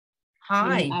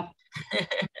Hi.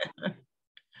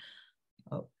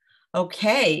 Oh,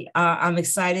 okay, I'm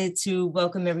excited to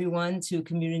welcome everyone to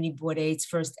Community Board 8's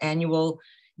first annual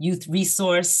Youth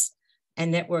Resource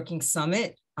and Networking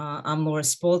Summit. I'm Laura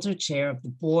Spalter, chair of the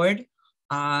board.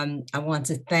 I want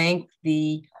to thank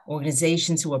the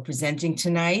organizations who are presenting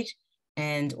tonight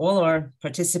and all our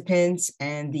participants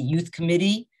and the youth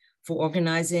committee for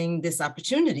organizing this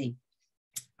opportunity.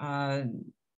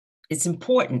 It's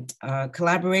important.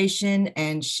 Collaboration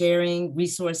and sharing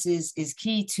resources is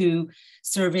key to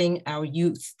serving our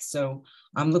youth. So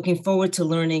I'm looking forward to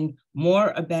learning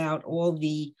more about all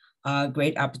the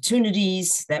great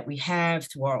opportunities that we have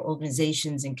through our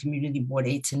organizations and Community Board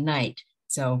 8 tonight.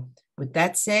 So with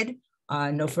that said,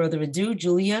 no further ado,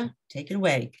 Julia, take it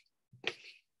away.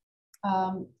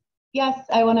 Yes,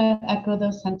 I want to echo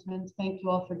those sentiments. Thank you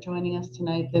all for joining us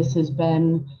tonight. This has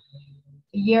been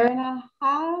a year and a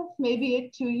half, maybe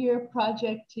a 2-year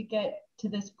project to get to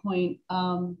this point.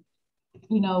 You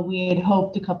know, we had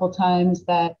hoped a couple times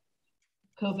that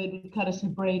COVID would cut us a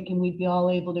break and we'd be all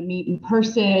able to meet in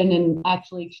person and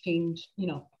actually exchange, you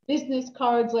know, business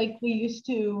cards like we used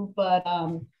to, but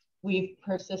we've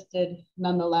persisted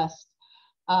nonetheless.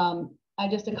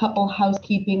 Just a couple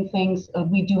housekeeping things.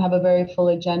 We do have a very full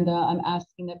agenda. I'm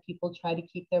asking that people try to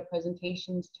keep their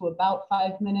presentations to about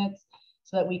 5 minutes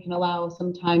so that we can allow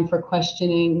some time for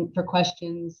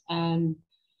questions and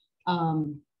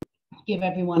give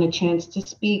everyone a chance to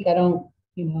speak. I don't,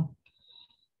 you know,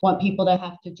 want people to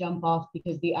have to jump off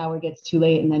because the hour gets too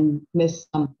late and then miss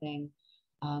something.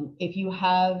 If you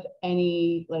have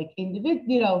any like individual,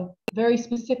 you know, very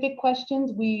specific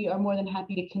questions, we are more than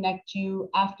happy to connect you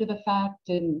after the fact,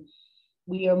 and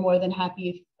we are more than happy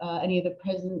if any of the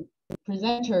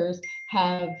presenters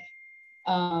have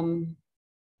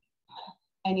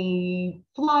any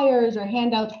flyers or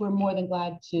handouts. We're more than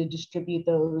glad to distribute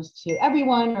those to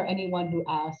everyone or anyone who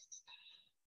asks.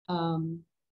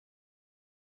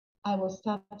 I will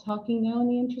stop talking now in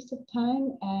the interest of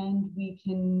time, and we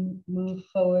can move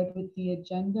forward with the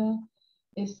agenda.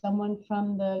 Is someone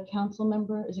from the council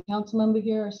member, is a council member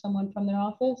here or someone from their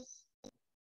office?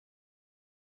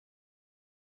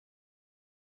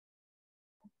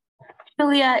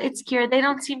 Julia, it's Kira. They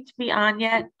don't seem to be on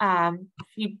yet.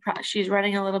 She's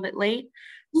running a little bit late.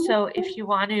 So if you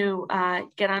want to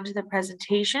get onto the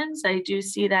presentations, I do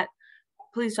see that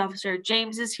Police Officer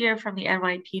James is here from the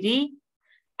NYPD.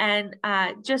 And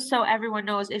just so everyone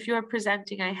knows, if you're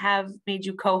presenting, I have made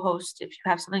you co-host. If you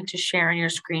have something to share on your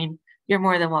screen, you're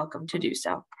more than welcome to do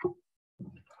so.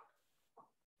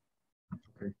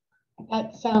 Okay.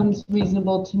 That sounds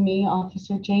reasonable to me.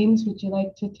 Officer James, would you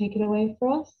like to take it away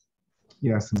for us?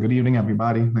 Yes, good evening,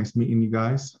 everybody. Nice meeting you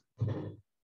guys.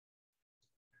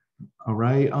 All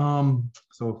right,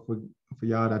 so for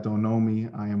y'all that don't know me,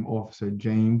 I am Officer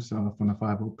James from the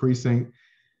 50 Precinct.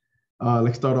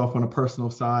 Let's start off on a personal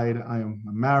side. I'm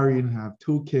married, I have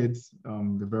 2 kids.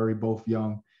 They're both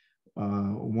young.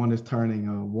 One is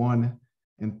turning 1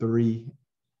 and 3.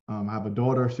 I have a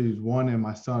daughter, she's 1, and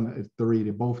my son is 3.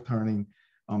 They're both turning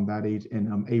that age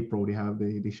in April.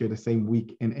 They share the same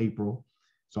week in April.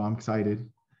 So I'm excited.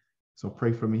 So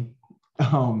pray for me.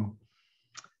 I'm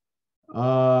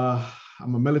a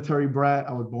military brat.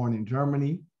 I was born in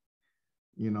Germany.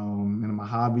 You know, and my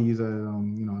hobbies, you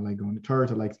know, I like going to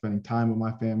church. I like spending time with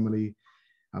my family.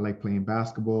 I like playing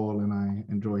basketball, and I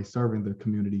enjoy serving the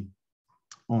community.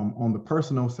 On the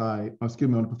personal side, on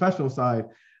the professional side,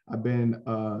 I've been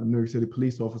a New York City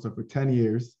police officer for 10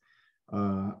 years.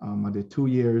 I did 2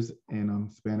 years in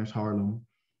Spanish Harlem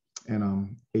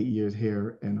and 8 years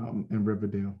here in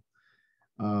Riverdale.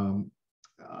 I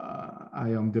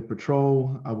did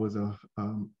patrol. I was a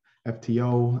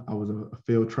FTO. I was a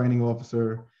field training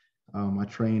officer. I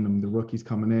trained the rookies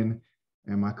coming in,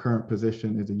 and my current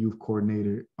position is a youth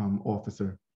coordinator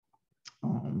officer.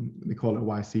 They call it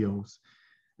YCOs.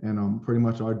 And pretty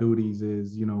much our duties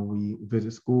is, you know, we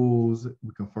visit schools,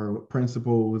 we confer with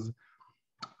principals,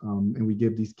 and we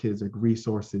give these kids like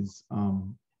resources.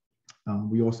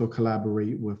 We also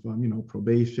collaborate with, you know,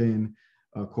 probation,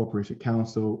 corporation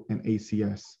counsel, and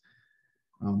ACS.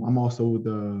 I'm also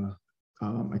the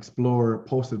Explorer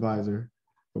Post Advisor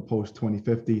for Post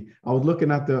 2050. I was looking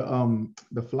at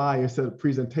the flyer, said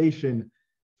presentation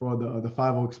for the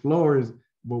 50 Explorers,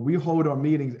 but we hold our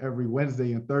meetings every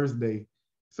Wednesday and Thursday.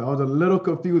 So I was a little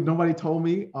confused. Nobody told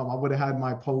me. I would have had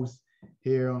my post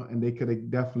here, and they could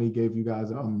have definitely gave you guys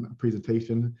a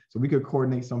presentation. So we could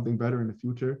coordinate something better in the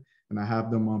future, and I have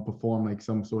them perform like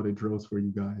some sort of drills for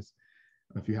you guys,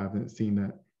 if you haven't seen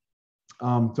that.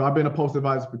 So I've been a post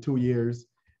advisor for 2 years,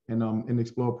 and in the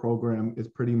Explore program is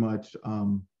pretty much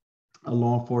a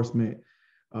law enforcement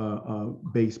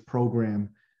based program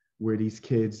where these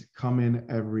kids come in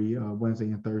every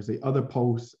Wednesday and Thursday. Other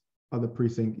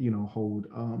precinct, hold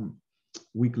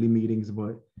weekly meetings,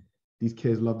 but these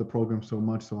kids love the program so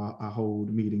much, so I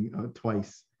hold meeting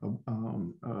twice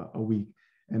a week,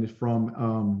 and it's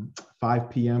from 5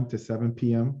 p.m. to 7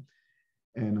 p.m.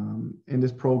 And in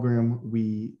this program,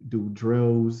 we do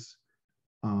drills,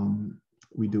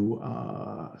 we do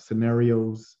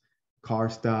scenarios, car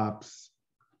stops,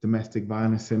 domestic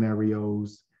violence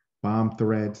scenarios, bomb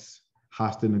threats,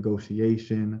 hostage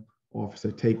negotiation,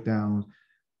 officer takedown.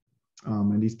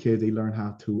 And these kids, they learn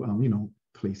how to,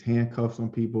 place handcuffs on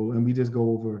people. And we just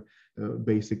go over the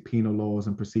basic penal laws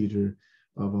and procedure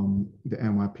of the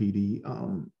NYPD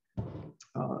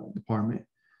department.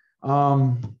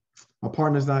 My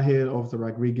partner's not here, Officer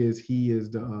Rodriguez. He is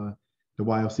the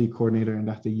YLC coordinator, and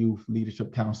that's the Youth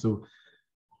Leadership Council.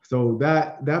 So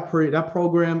that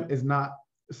program is not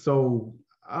so,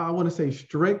 I want to say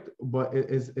strict, but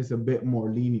it's a bit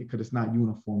more lenient because it's not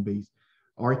uniform based.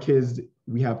 Our kids,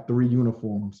 we have 3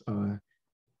 uniforms,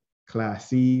 Class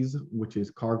C's, which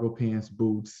is cargo pants,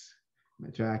 boots,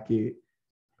 a jacket.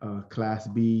 Class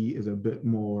B is a bit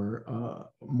more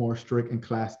strict, and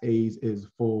Class A's is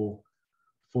full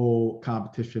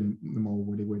competition mode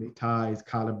where they wear their ties,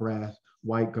 collar brass,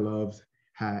 white gloves,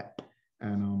 hat.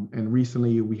 And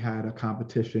recently we had a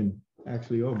competition,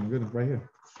 actually, oh my goodness, right here.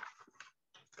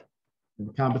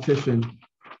 The competition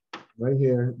right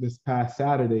here this past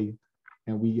Saturday,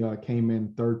 and we came in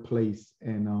 3rd place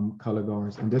in color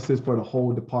guards. And this is for the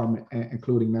whole department,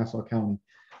 including Nassau County.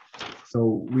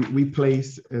 So we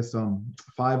place as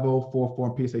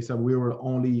 5044 and PSA 7. We were the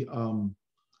only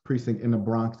precinct in the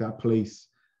Bronx that placed.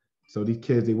 So these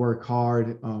kids, they work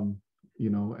hard, and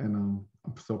I'm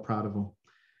so proud of them.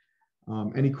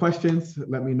 Any questions,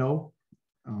 let me know.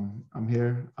 I'm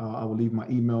here. I will leave my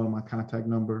email and my contact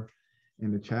number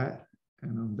in the chat.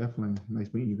 And definitely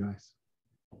nice meeting you guys.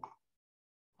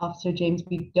 Officer James,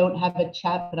 we don't have a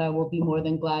chat, but I will be more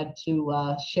than glad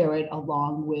to share it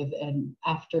along with an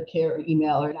aftercare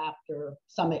email or an after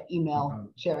summit email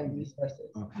sharing resources.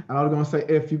 And I was gonna say,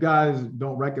 if you guys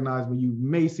don't recognize me, you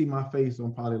may see my face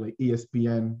on probably like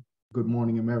ESPN, Good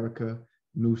Morning America,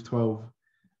 News 12.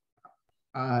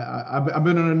 I've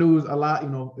been on the news a lot,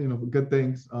 good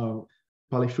things.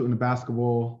 Probably shooting the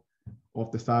basketball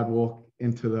off the sidewalk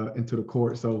into the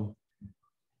court. So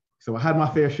I had my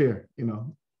fair share,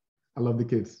 I love the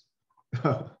kids.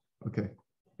 Okay.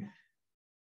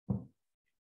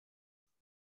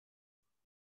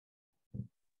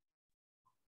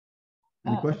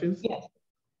 Any questions? Yes.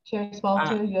 Chair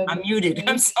Spalter, I'm muted.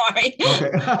 I'm sorry.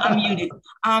 Okay. I'm muted.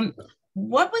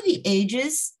 What were the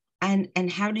ages and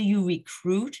how do you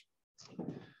recruit?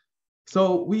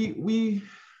 So we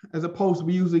as opposed,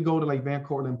 we usually go to like Van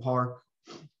Cortlandt Park,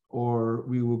 or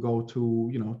we will go to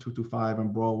 225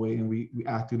 and Broadway, and we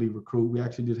actively recruit. We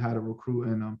actually just had a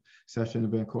recruiting session in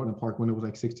Van Cortlandt Park when it was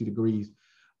like 60 degrees.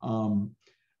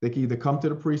 They can either come to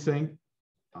the precinct,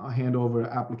 hand over an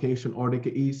application, or they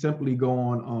could simply go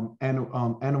on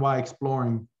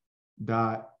nyexploring.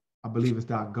 I believe it's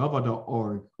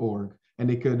 .gov.org, and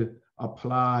they could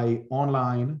apply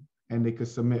online, and they could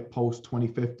submit post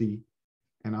 2050,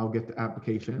 and I'll get the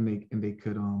application, and they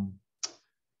could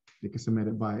submit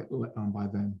it by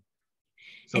then.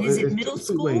 So and is it middle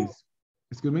school? Ways.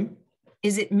 Excuse me?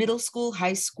 Is it middle school,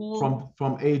 high school?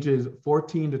 From ages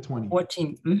 14 to 20.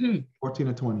 14. Mm-hmm. 14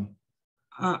 to 20.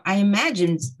 I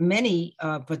imagine many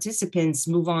participants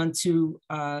move on to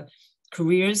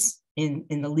careers in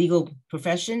the legal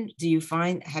profession.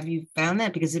 Have you found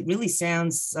that? Because it really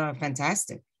sounds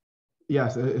fantastic.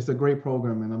 Yes, it's a great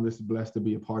program, and I'm just blessed to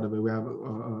be a part of it. We have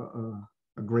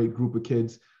a great group of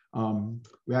kids.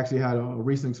 We actually had a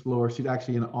recent explorer. She's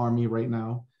actually in the Army right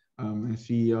now, and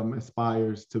she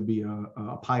aspires to be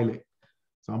a pilot.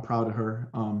 So I'm proud of her.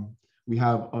 We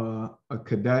have a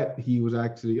cadet. He was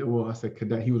actually, I said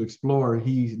cadet, he was explorer.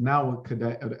 He's now a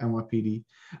cadet at the NYPD.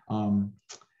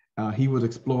 He was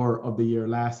Explorer of the Year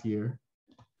last year,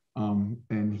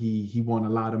 and he won a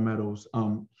lot of medals.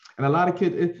 And a lot of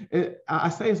kids, I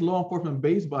say it's law enforcement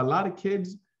based, but a lot of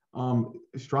kids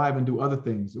strive and do other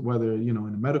things, whether, in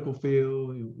the medical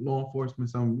field, law enforcement,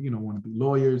 some, want to be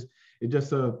lawyers. It's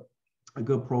just a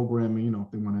good program, and,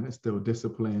 if they want to instill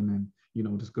discipline and,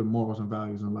 just good morals and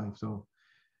values in life. So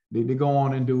they go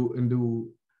on and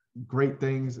do great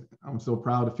things. I'm so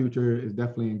proud. The future is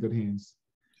definitely in good hands.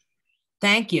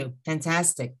 Thank you.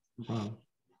 Fantastic. No problem.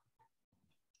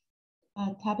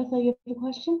 Tabitha, you have a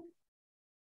question?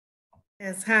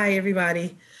 Yes. Hi,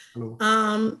 everybody. Hello.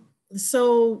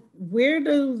 So where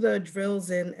do the drills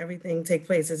and everything take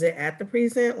place? Is it at the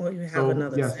precinct or you have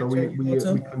another yeah, center so we you go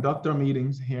to? we conduct our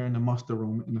meetings here in the muster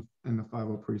room in the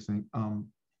 50 precinct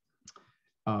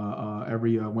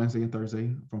every Wednesday and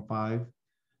Thursday from 5,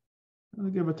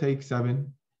 give or take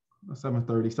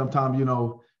 7:30. Sometimes, you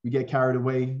know, we get carried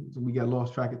away, so we get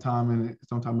lost track of time, and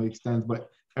sometimes it extends, but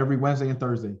every Wednesday and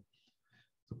Thursday.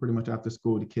 So pretty much after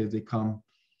school, the kids, they come.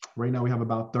 Right now we have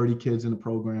about 30 kids in the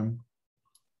program,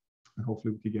 and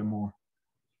hopefully we could get more.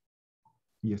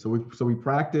 Yeah, so we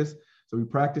practice. So we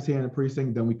practice here in the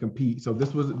precinct, then we compete. So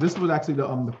this was actually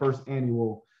the first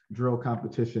annual drill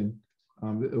competition.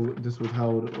 This was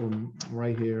held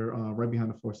right here, right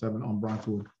behind the 4-7 on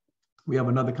Bronxwood. We have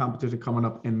another competition coming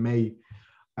up in May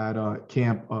at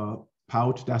Camp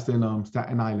Pouch. That's in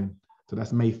Staten Island. So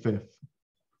that's May 5th.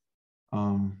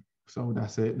 So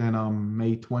that's it. Then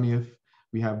May 20th,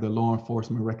 we have the Law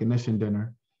Enforcement Recognition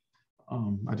Dinner.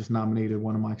 I just nominated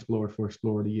one of my explorers for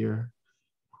Explorer of the Year.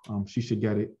 She should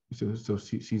get it. So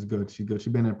she's good. She's good.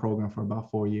 She's been in the program for about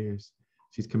 4 years.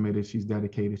 She's committed. She's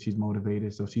dedicated. She's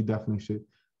motivated. So she definitely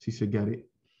should get it.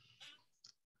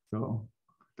 So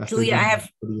that's Julia, I have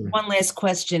one last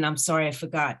question. I'm sorry, I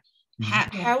forgot.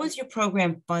 How is your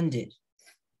program funded?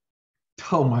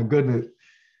 Oh my goodness.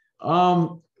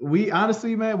 We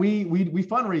honestly, man, we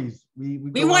fundraise.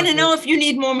 We want to know if you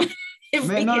need more money.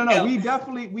 Man, no. We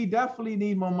definitely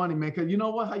need more money, man. Cause you know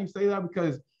what? How you say that?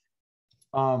 Because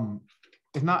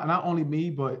it's not only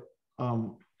me, but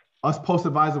us post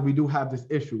advisor, we do have this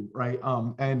issue, right?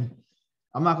 And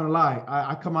I'm not gonna lie,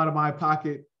 I come out of my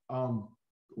pocket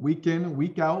week in,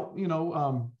 week out, you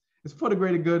know, it's for the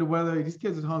greater good. Whether these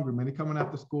kids are hungry, man, they're coming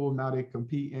after school, now they're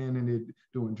competing and they're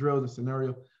doing drills and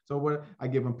scenario. So what I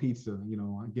give them pizza, you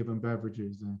know, I give them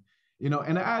beverages, and you know,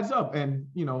 and it adds up. And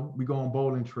you know, we go on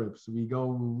bowling trips, we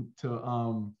go to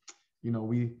you know,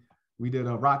 we did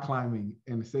a rock climbing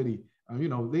in the city. You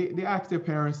know, they ask their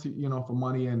parents, you know, for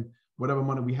money, and whatever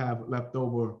money we have left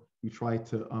over, we try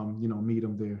to you know, meet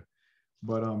them there.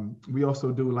 But we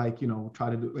also do, like, you know, try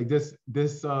to do like this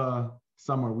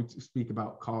summer, we speak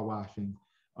about car washing,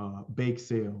 bake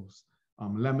sales,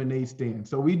 lemonade stand.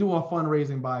 So we do our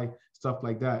fundraising by stuff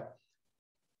like that.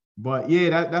 But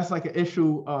yeah, that's like an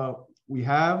issue we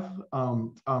have.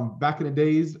 Back in the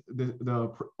days,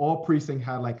 the all precinct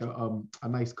had like a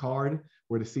nice card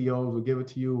where the COs would give it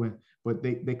to you, but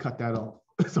they cut that off.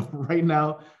 So right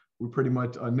now we're pretty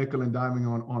much nickel and diming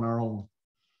on our own.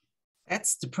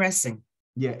 That's depressing.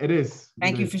 Yeah, it is.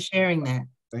 Thank you for sharing that.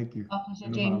 Thank you. Officer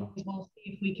James, we'll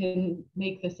see if we can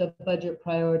make this a budget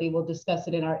priority. We'll discuss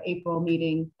it in our April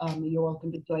meeting. You're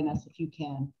welcome to join us if you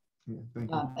can. Yeah,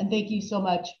 thank you. And thank you so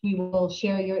much. We will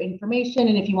share your information,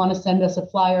 and if you want to send us a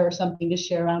flyer or something to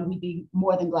share around, we'd be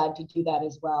more than glad to do that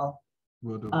as well.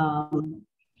 Will do.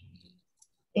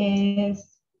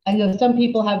 I know some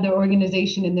people have their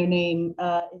organization in their name.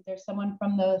 Is there someone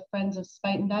from the Friends of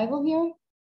Spite and Dival here?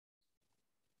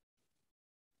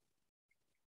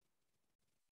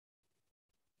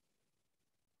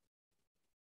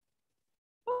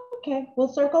 Okay,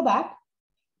 we'll circle back.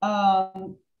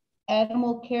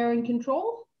 Animal Care and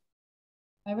Control.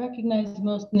 I recognize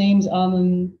most names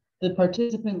on the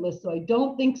participant list, so I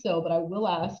don't think so, but I will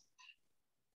ask.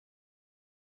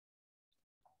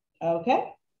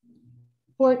 Okay.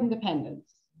 Fort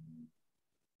Independence.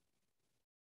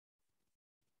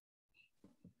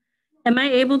 Am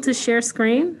I able to share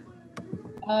screen?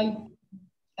 Yes,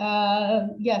 I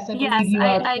believe yes, you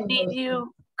are. I need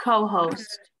you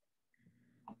co-host.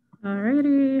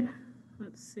 Alrighty,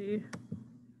 let's see.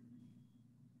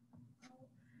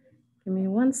 Give me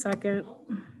 1 second.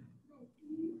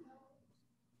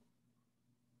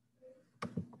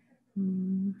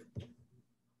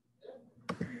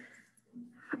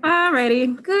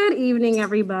 Alrighty, good evening,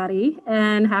 everybody,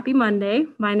 and happy Monday.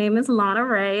 My name is Lana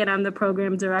Ray, and I'm the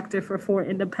program director for Fort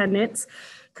Independence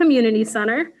Community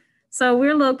Center. So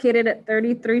we're located at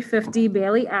 3350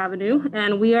 Bailey Avenue,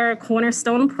 and we are a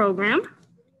Cornerstone program.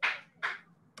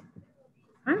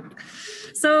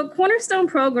 So Cornerstone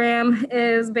program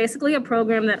is basically a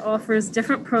program that offers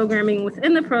different programming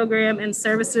within the program and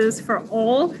services for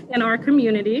all in our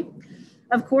community.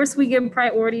 Of course, we give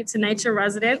priority to NYCHA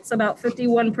residents. About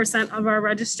 51% of our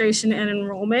registration and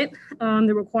enrollment,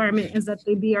 the requirement is that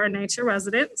they be our NYCHA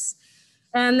residents.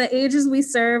 And the ages we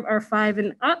serve are 5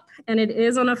 and up, and it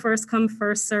is on a first come,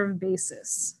 first served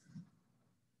basis.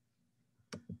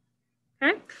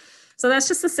 Okay. So that's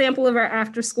just a sample of our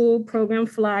after school program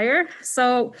flyer.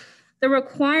 So the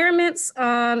requirements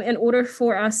in order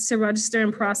for us to register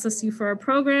and process you for a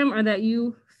program are that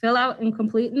you fill out and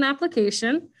complete an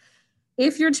application.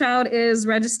 If your child is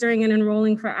registering and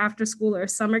enrolling for after school or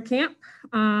summer camp,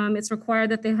 it's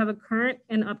required that they have a current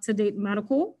and up-to-date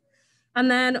medical. And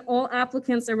then all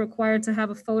applicants are required to have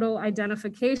a photo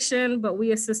identification, but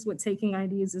we assist with taking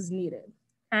IDs as needed,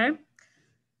 okay?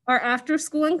 Our after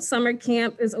school and summer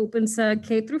camp is open to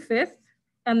K through 5th.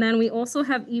 And then we also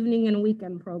have evening and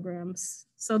weekend programs.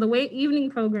 So the way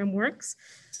evening program works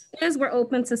is we're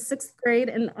open to 6th grade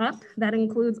and up. That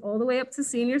includes all the way up to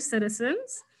senior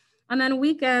citizens. And then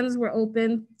weekends we're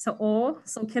open to all,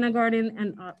 so kindergarten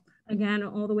and up. Again,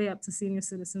 all the way up to senior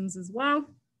citizens as well.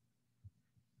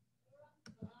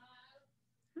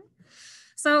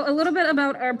 So a little bit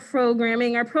about our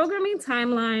programming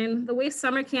timeline, the way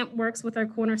summer camp works with our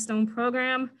Cornerstone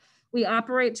program, we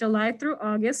operate July through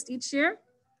August each year.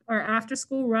 Our after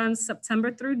school runs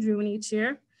September through June each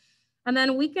year. And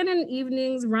then weekend and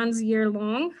evenings runs year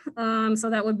long. So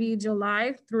that would be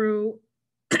July through,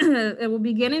 it will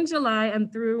begin in July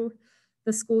and through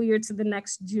the school year to the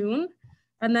next June.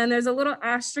 And then there's a little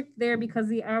asterisk there because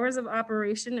the hours of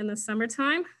operation in the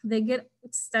summertime, they get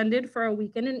extended for our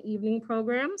weekend and evening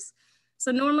programs.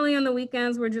 So normally on the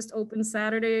weekends, we're just open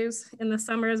Saturdays. In the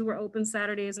summers, we're open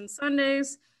Saturdays and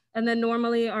Sundays. And then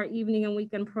normally our evening and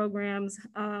weekend programs,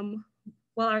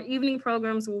 our evening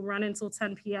programs will run until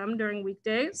 10 p.m. during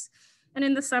weekdays. And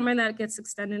in the summer, that gets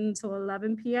extended until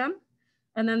 11 p.m.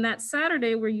 And then that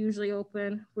Saturday, we're usually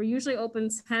open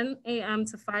 10 a.m.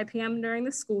 to 5 p.m. during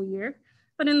the school year.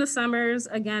 But in the summers,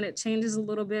 again, it changes a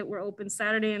little bit. We're open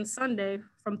Saturday and Sunday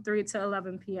from 3 to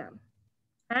 11 p.m.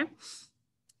 Okay.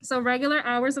 So regular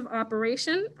hours of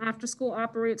operation, after school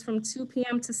operates from 2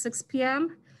 p.m. to 6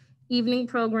 p.m. Evening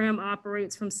program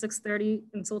operates from 6:30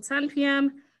 until 10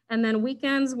 p.m. And then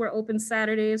weekends, we're open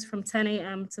Saturdays from 10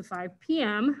 a.m. to 5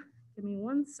 p.m. Give me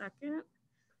one second.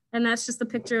 And that's just a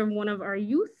picture of one of our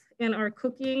youth in our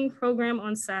cooking program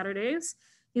on Saturdays.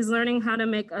 He's learning how to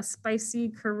make a spicy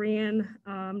Korean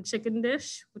chicken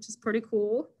dish, which is pretty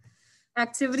cool.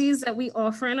 Activities that we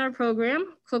offer in our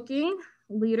program: cooking,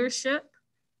 leadership,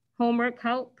 homework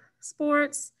help,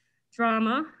 sports,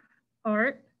 drama,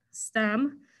 art,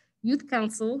 STEM, youth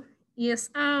council,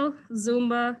 ESL,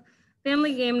 Zumba,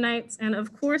 family game nights, and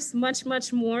of course, much,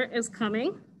 much more is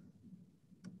coming.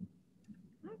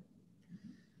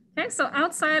 Okay, so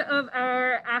outside of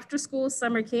our after school,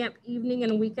 summer camp, evening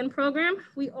and weekend program,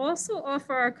 we also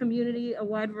offer our community a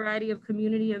wide variety of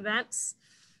community events.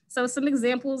 So some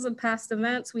examples of past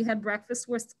events: we had breakfast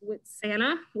with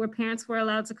Santa, where parents were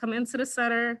allowed to come into the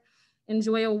center,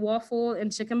 enjoy a waffle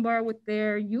and chicken bar with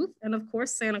their youth, and of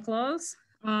course, Santa Claus.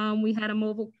 We had a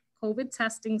mobile COVID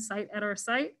testing site at our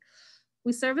site.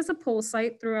 We serve as a poll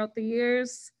site throughout the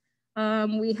years.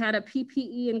 We had a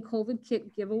PPE and COVID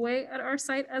kit giveaway at our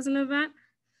site as an event.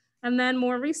 And then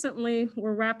more recently,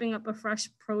 we're wrapping up a fresh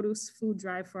produce food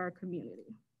drive for our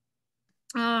community.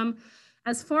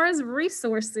 As far as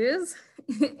resources,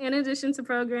 in addition to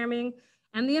programming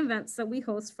and the events that we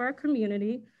host for our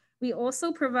community, we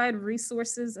also provide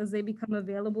resources as they become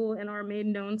available and are made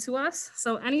known to us.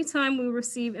 So anytime we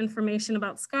receive information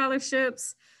about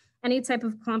scholarships, any type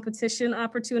of competition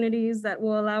opportunities that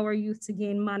will allow our youth to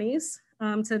gain monies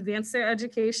to advance their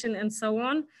education and so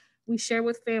on, we share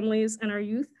with families and our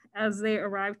youth as they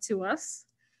arrive to us.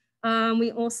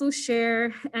 We also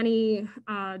share any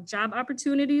job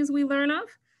opportunities we learn of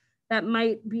that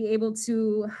might be able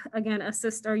to, again,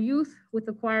 assist our youth with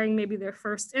acquiring maybe their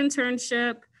first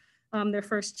internship, their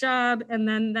first job, and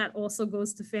then that also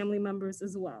goes to family members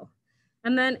as well.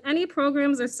 And then any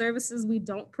programs or services we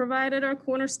don't provide at our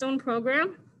Cornerstone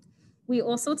program, we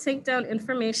also take down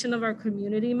information of our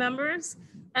community members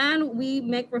and we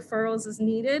make referrals as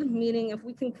needed, meaning if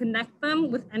we can connect them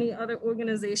with any other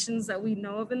organizations that we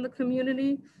know of in the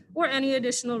community or any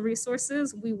additional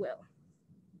resources, we will.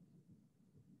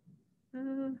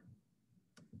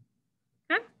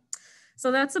 Okay,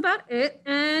 so that's about it.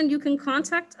 And you can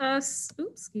contact us,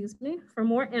 for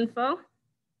more info.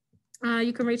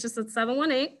 You can reach us at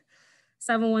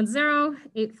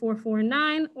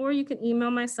 718-710-8449, or you can email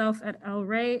myself at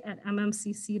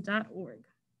lray@mmcc.org.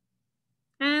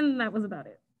 And that was about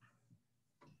it.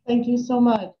 Thank you so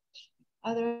much.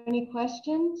 Are there any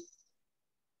questions?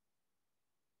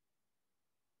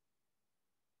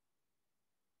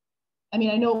 I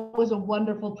mean, I know it was a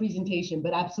wonderful presentation,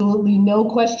 but absolutely no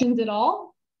questions at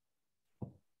all?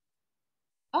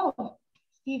 Oh,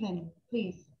 Stephen,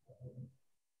 please.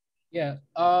 Yeah,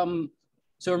 so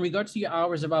in regards to your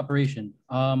hours of operation,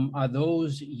 are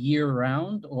those year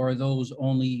round or are those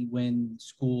only when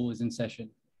school is in session?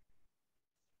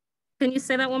 Can you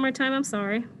say that one more time? I'm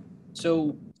sorry.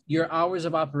 So your hours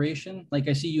of operation, like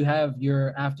I see you have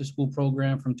your after school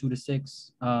program from 2 to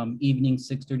 6, evening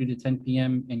 6:30 to 10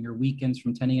 p.m. and your weekends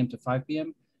from 10 a.m. to 5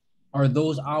 p.m. Are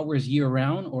those hours year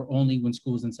round or only when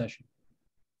school's in session?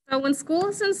 So when school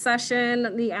is in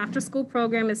session, the after-school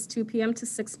program is 2 p.m. to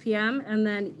 6 p.m. and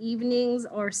then evenings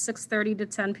are 6:30 to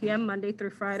 10 p.m. Monday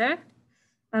through Friday.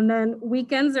 And then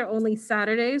weekends are only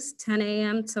Saturdays, 10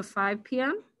 a.m. to 5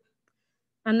 p.m.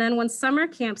 And then when summer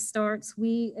camp starts,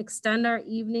 we extend our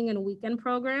evening and weekend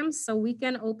programs. So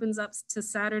weekend opens up to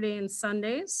Saturday and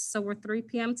Sundays. So we're 3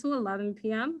 p.m. to 11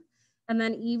 p.m. And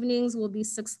then evenings will be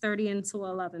 6:30 until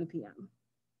 11 p.m.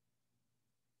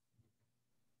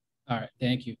 All right,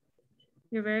 thank you.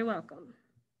 You're very welcome.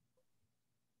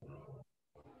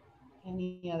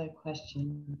 Any other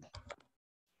questions?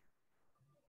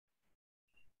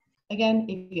 Again,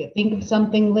 if you think of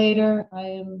something later, I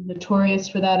am notorious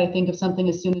for that. I think of something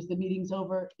as soon as the meeting's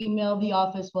over. Email the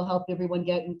office will help everyone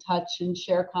get in touch and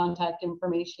share contact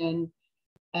information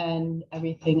and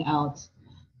everything else.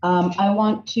 I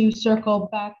want to circle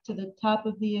back to the top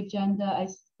of the agenda. I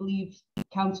believe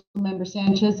Councilmember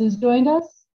Sanchez has joined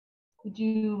us. Would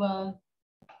you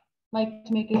like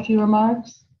to make a few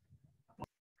remarks?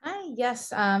 Hi,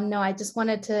 yes. No, I just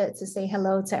wanted to say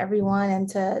hello to everyone and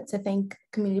to thank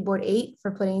Community Board 8 for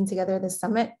putting together this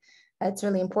summit. It's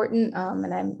really important,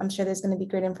 and I'm sure there's going to be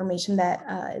great information that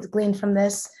is gleaned from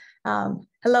this.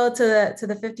 Hello to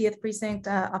the 50th Precinct,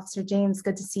 Officer James,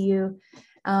 good to see you.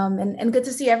 And good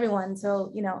to see everyone.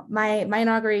 So, you know, my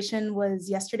inauguration was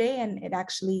yesterday, and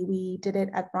we did it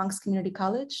at Bronx Community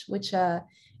College, which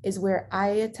is where I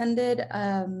attended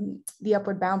the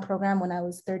Upward Bound program when I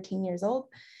was 13 years old.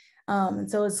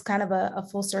 And so it's kind of a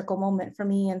full circle moment for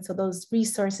me. And so those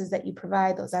resources that you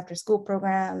provide, those after school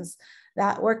programs,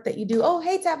 that work that you do. Oh,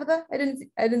 hey, Tabitha, I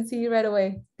didn't see you right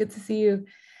away. Good to see you.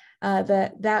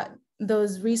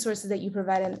 Those resources that you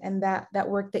provide and that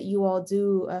work that you all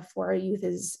do for our youth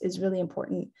is really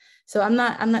important. So I'm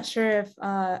not sure if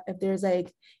there's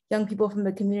like young people from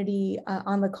the community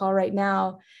on the call right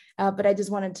now, but I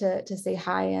just wanted to say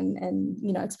hi and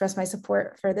you know, express my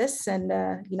support for this and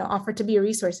you know, offer to be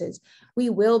resources.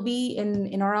 We will be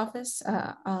in our office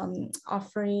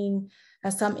offering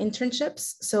some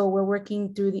internships. So we're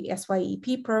working through the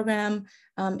SYEP program.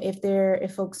 If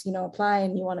folks, you know, apply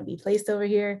and you want to be placed over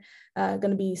here, going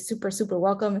to be super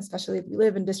welcome, especially if you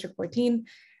live in District 14.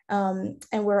 And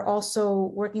we're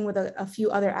also working with a few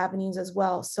other avenues as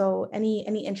well. So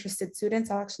any interested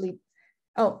students, I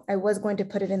was going to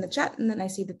put it in the chat and then I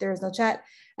see that there is no chat.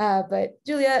 But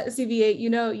Julia, CV8, you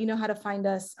know how to find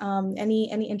us.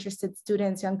 Any interested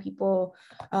students, young people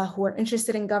who are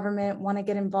interested in government, want to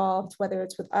get involved, whether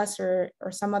it's with us or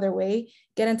some other way,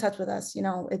 get in touch with us. You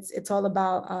know, it's all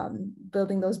about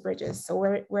building those bridges. So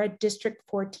we're at District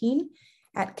 14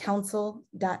 at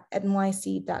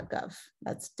council.nyc.gov.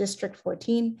 That's District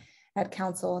 14 at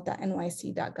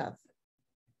council.nyc.gov.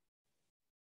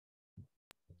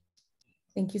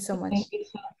 Thank you so much.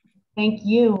 Thank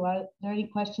you. Are there any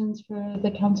questions for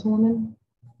the Councilwoman?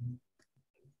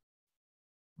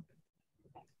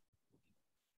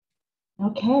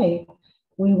 Okay,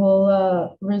 we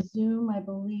will resume, I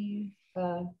believe.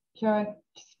 Kara,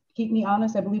 keep me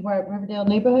honest, I believe we're at Riverdale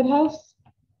Neighborhood House.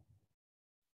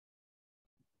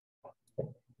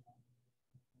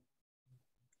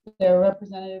 They're a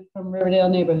representative from Riverdale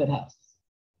Neighborhood House.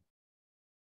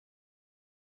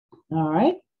 All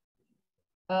right.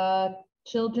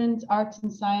 Children's Arts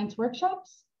and Science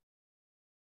Workshops.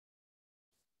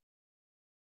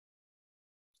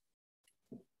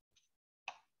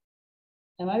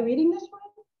 Am I reading this one?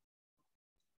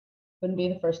 Wouldn't be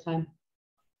the first time.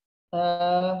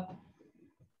 Okay,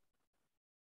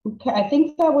 I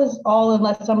think that was all,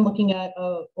 unless I'm looking at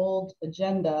an old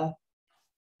agenda.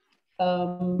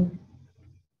 I'm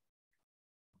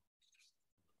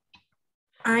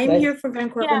here for Van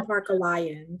Cortlandt Park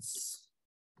Alliance.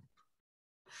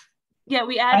 Yeah,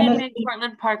 we added Van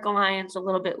Cortlandt Park Alliance a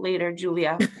little bit later,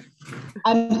 Julia.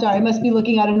 I'm sorry, I must be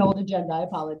looking at an old agenda. I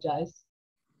apologize.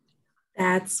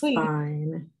 That's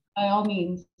fine. By all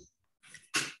means.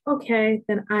 Okay,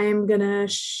 then I'm gonna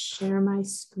share my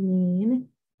screen.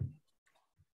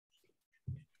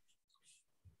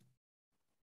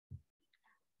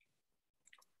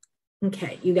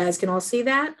 Okay, you guys can all see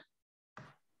that?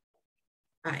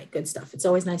 All right, good stuff. It's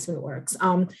always nice when it works.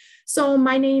 So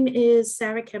my name is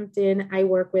Sarah Kempton. I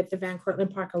work with the Van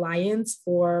Cortlandt Park Alliance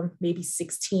for maybe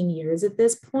 16 years at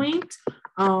this point.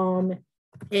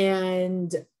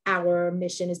 And our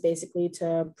mission is basically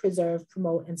to preserve,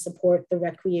 promote, and support the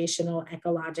recreational,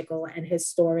 ecological, and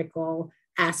historical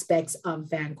aspects of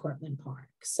Van Cortlandt Park.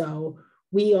 So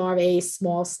We are a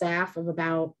small staff of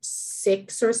about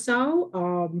 6 or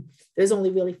so. There's only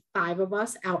really 5 of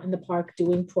us out in the park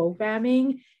doing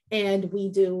programming, and we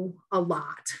do a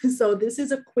lot. So this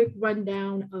is a quick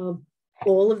rundown of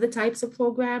all of the types of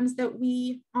programs that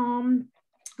we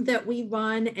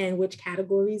run and which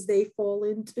categories they fall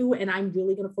into. And I'm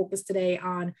really going to focus today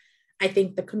on, I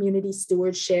think, the community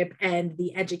stewardship and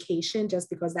the education, just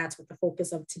because that's what the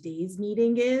focus of today's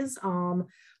meeting is.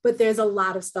 But there's a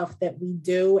lot of stuff that we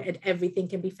do, and everything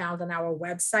can be found on our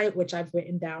website, which I've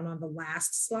written down on the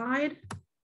last slide.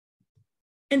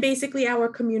 And basically our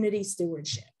community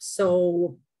stewardship.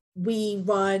 So we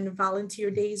run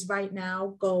volunteer days right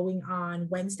now, going on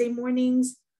Wednesday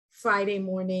mornings, Friday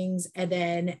mornings, and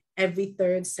then every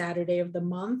 3rd Saturday of the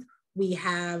month, we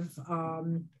have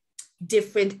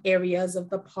different areas of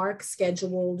the park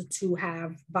scheduled to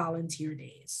have volunteer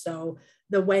days. So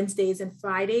the Wednesdays and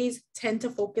Fridays tend to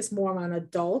focus more on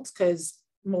adults, because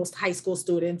most high school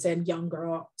students and younger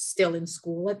are still in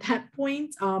school at that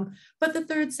point. But the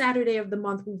 3rd Saturday of the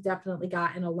month, we've definitely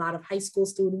gotten a lot of high school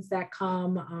students that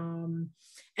come,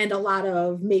 and a lot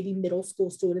of maybe middle school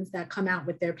students that come out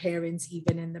with their parents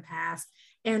even in the past.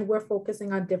 And we're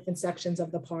focusing on different sections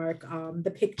of the park.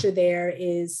 The picture there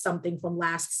is something from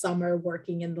last summer,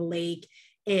 working in the lake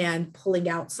and pulling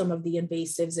out some of the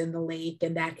invasives in the lake.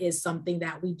 And that is something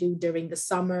that we do during the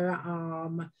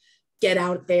summer. Get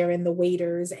out there in the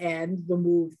waders and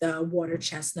remove the water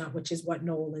chestnut, which is what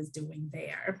Noel is doing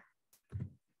there.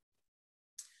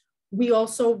 We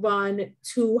also run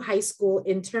 2 high school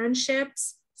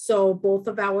internships. So both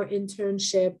of our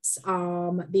internships,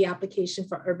 the application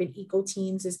for Urban Eco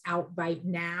Teens is out right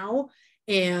now.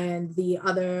 And the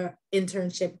other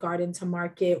internship, Garden to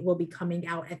Market, will be coming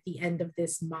out at the end of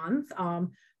this month.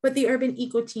 But the Urban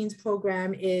Eco Teens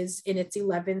program is in its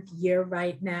 11th year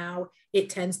right now. It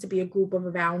tends to be a group of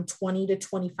around 20 to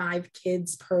 25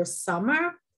 kids per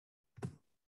summer.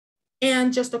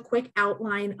 And just a quick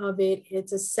outline of it,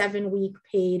 it's a 7-week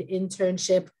paid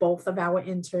internship. Both of our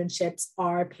internships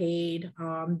are paid.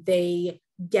 They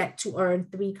get to earn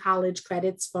 3 college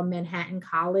credits from Manhattan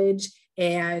College,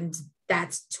 and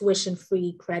that's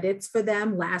tuition-free credits for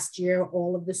them. Last year,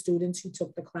 all of the students who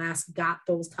took the class got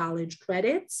those college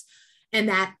credits. And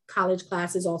that college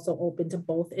class is also open to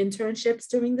both internships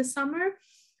during the summer.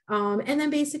 And then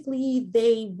basically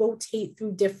they rotate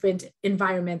through different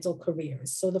environmental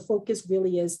careers. So the focus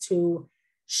really is to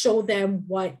show them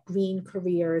what green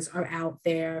careers are out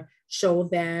there, show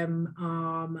them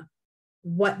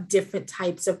what different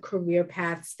types of career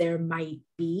paths there might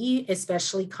be,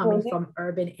 especially coming from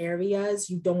urban areas.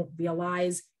 You don't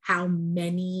realize how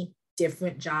many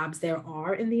different jobs there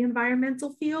are in the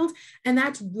environmental field. And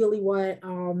that's really what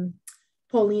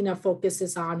Paulina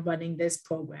focuses on running this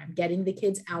program, getting the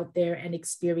kids out there and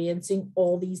experiencing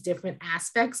all these different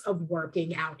aspects of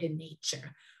working out in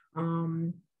nature.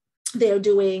 They're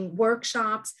doing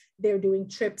workshops, they're doing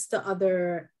trips to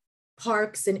other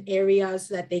parks and areas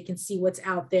so that they can see what's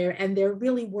out there. And they're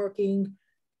really working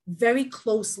very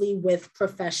closely with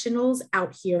professionals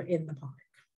out here in the park.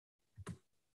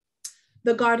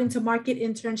 The Garden to Market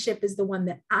internship is the one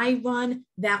that I run.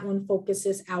 That one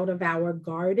focuses out of our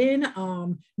garden.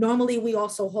 Normally we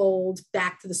also hold,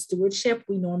 back to the stewardship,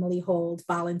 we normally hold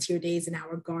volunteer days in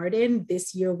our garden.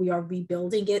 This year we are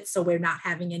rebuilding it, so we're not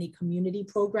having any community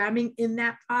programming in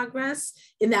that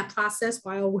process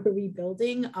while we're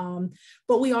rebuilding,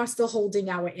 but we are still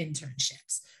holding our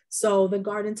internships. So the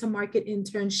Garden to Market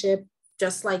internship,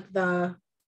 just like the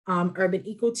Urban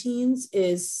Eco Teens,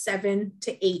 is 7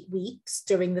 to 8 weeks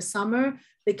during the summer.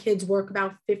 The kids work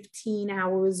about 15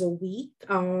 hours a week,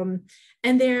 and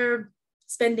they're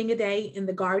spending a day in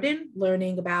the garden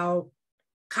learning about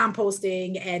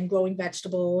composting and growing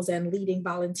vegetables and leading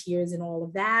volunteers and all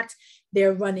of that.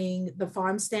 They're running the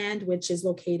farm stand, which is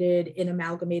located in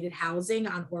Amalgamated Housing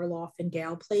on Orloff and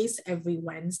Gale Place, every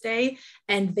Wednesday,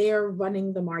 and they're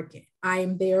running the market.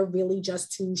 I'm there really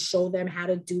just to show them how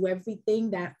to do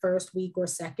everything that first week or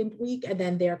second week, and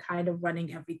then they're kind of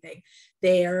running everything.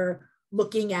 They're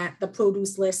looking at the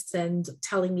produce lists and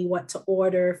telling me what to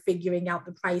order, figuring out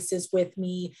the prices with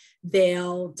me.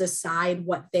 They'll decide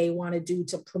what they want to do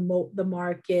to promote the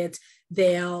market.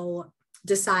 They'll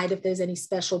decide if there's any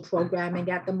special programming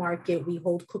at the market. We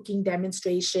hold cooking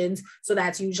demonstrations. So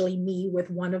that's usually me with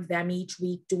one of them each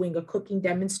week doing a cooking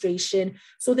demonstration.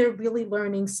 So they're really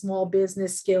learning small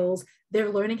business skills. They're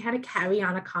learning how to carry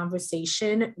on a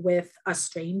conversation with a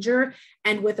stranger,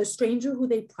 and with a stranger who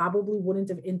they probably wouldn't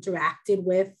have interacted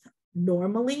with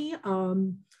normally.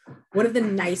 One of the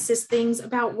nicest things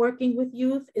about working with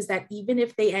youth is that even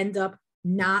if they end up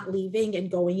not leaving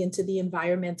and going into the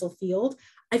environmental field.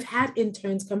 I've had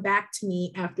interns come back to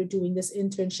me after doing this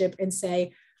internship and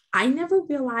say, I never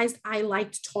realized I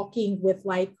liked talking with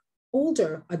like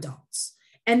older adults.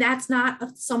 And that's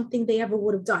not something they ever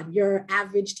would have done. Your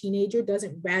average teenager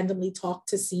doesn't randomly talk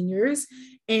to seniors,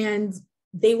 and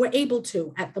they were able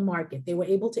to at the market. They were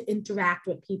able to interact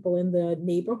with people in the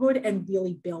neighborhood and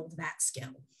really build that skill.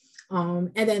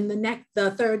 And then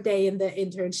the third day in the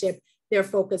internship, they're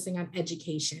focusing on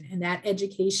education, and that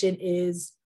education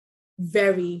is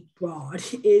very broad.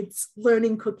 It's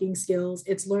learning cooking skills.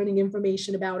 It's learning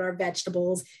information about our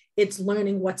vegetables. It's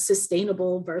learning what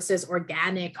sustainable versus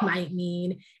organic might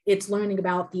mean. It's learning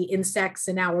about the insects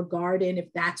in our garden, if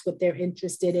that's what they're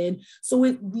interested in. So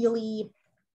it really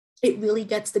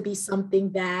gets to be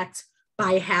something that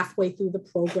by halfway through the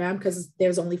program, because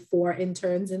there's only 4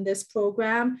 interns in this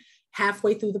program,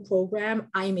 halfway through the program,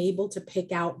 I'm able to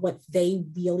pick out what they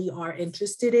really are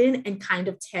interested in and kind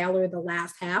of tailor the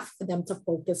last half for them to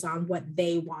focus on what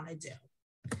they want to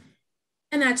do.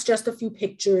 And that's just a few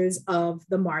pictures of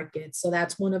the market. So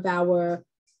that's one of our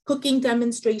cooking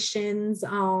demonstrations.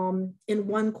 In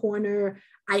one corner,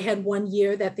 I had one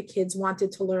year that the kids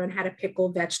wanted to learn how to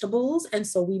pickle vegetables. And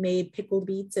so we made pickled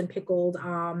beets and pickled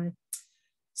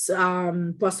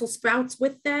Brussels sprouts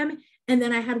with them. And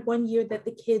then I had one year that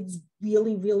the kids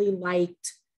really, really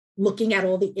liked looking at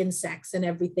all the insects and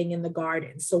everything in the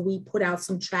garden. So we put out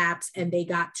some traps and they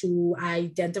got to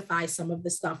identify some of the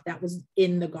stuff that was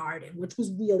in the garden, which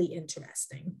was really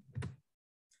interesting.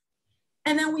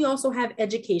 And then we also have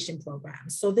education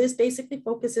programs. So this basically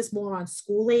focuses more on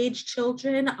school-age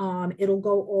children. It'll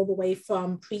go all the way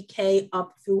from pre-K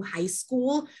up through high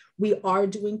school. We are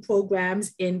doing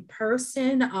programs in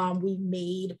person. We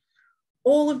made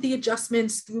all of the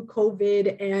adjustments through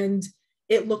COVID, and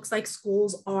it looks like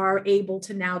schools are able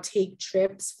to now take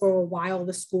trips. For a while,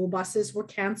 the school buses were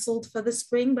canceled for the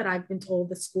spring, but I've been told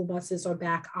the school buses are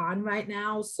back on right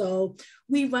now. So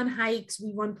we run hikes,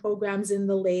 we run programs in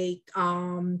the lake,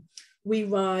 we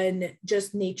run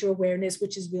just nature awareness,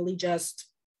 which is really just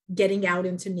getting out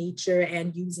into nature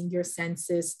and using your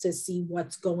senses to see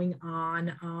what's going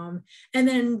on. And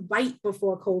then right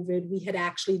before COVID, we had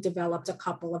actually developed a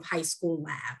couple of high school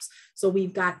labs. So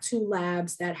we've got 2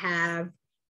 labs that have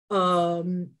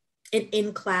an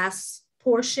in-class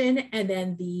portion and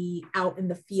then the out in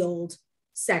the field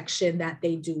section that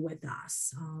they do with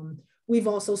us. We've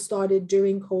also started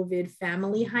during COVID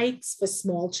family hikes for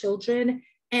small children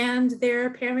and their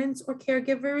parents or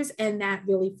caregivers. And that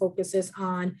really focuses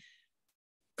on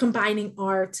combining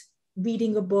art,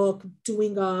 reading a book,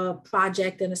 doing a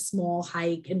project and a small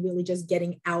hike, and really just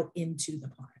getting out into the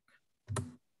park.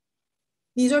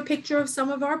 These are a picture of some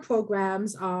of our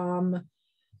programs.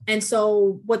 And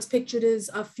so what's pictured is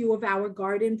a few of our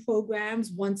garden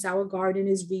programs. Once our garden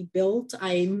is rebuilt,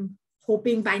 I'm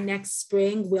hoping by next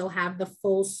spring, we'll have the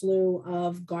full slew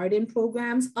of garden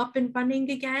programs up and running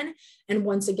again. And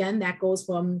once again, that goes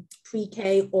from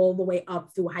pre-K all the way up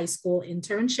through high school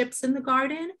internships in the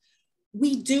garden.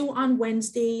 We do on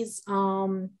Wednesdays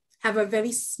have a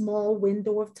very small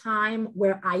window of time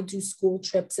where I do school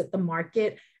trips at the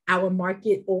market. Our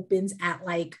market opens at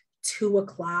like 2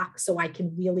 o'clock, so I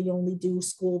can really only do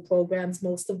school programs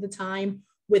most of the time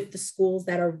with the schools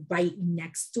that are right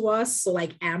next to us. So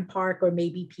like Am Park or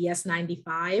maybe PS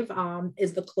 95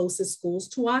 is the closest schools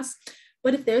to us.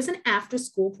 But if there's an after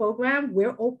school program,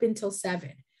 we're open till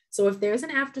 7. So if there's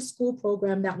an after school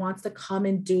program that wants to come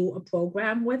and do a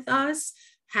program with us,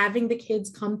 having the kids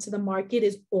come to the market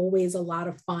is always a lot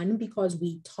of fun because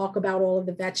we talk about all of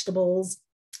the vegetables.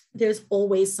 There's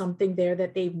always something there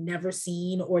that they've never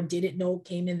seen or didn't know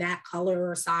came in that color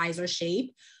or size or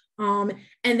shape. And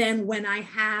then when I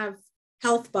have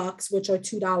Health Bucks, which are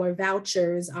 $2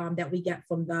 vouchers that we get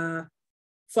from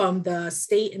the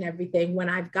state and everything, when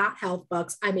I've got Health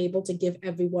Bucks, I'm able to give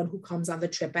everyone who comes on the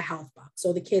trip a Health Buck.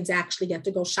 So the kids actually get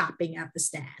to go shopping at the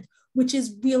stand, which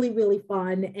is really, really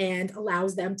fun and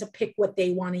allows them to pick what they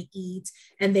want to eat.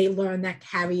 And they learn that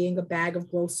carrying a bag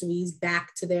of groceries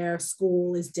back to their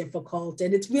school is difficult.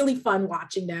 And it's really fun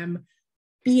watching them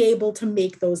be able to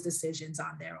make those decisions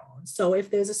on their own. So if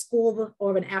there's a school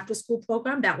or an after school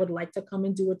program that would like to come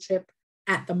and do a trip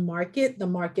at the market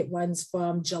runs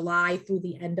from July through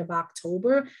the end of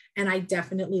October. And I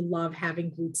definitely love having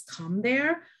groups come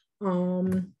there.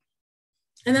 And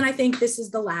then I think this is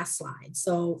the last slide.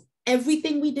 So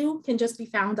everything we do can just be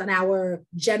found on our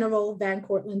general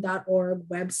vancortland.org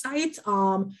website.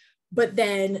 But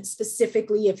then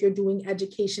specifically, if you're doing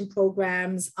education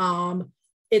programs,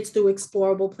 it's through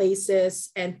Explorable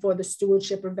Places. And for the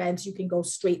stewardship events, you can go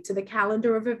straight to the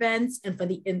calendar of events. And for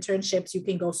the internships, you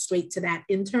can go straight to that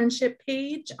internship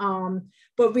page.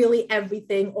 But really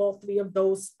everything, all three of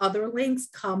those other links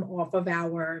come off of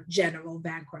our general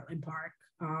Van Cortlandt Park,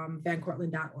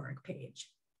 vancortlandt.org page.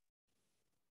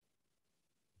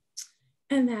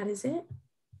 And that is it.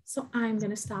 So I'm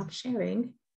going to stop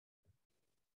sharing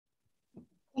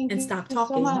and stop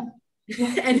talking. So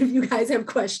and if you guys have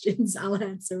questions, I'll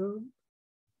answer them.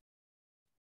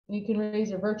 You can raise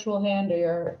your virtual hand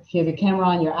or if you have your camera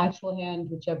on, your actual hand,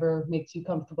 whichever makes you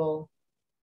comfortable.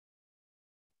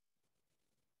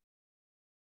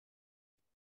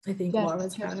 I think yes,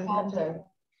 Laura's got her hand up.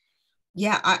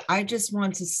 Yeah, I just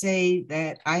want to say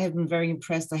that I have been very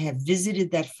impressed. I have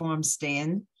visited that farm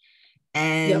stand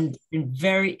and been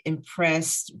very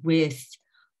impressed with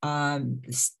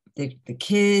the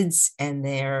kids and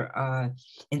their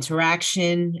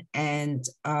interaction. And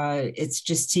it's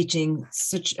just teaching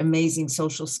such amazing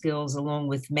social skills along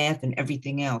with math and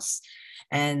everything else.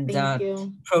 And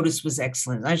produce was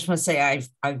excellent. I just want to say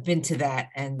I've been to that,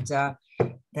 and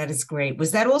that is great.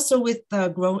 Was that also with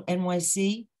Grow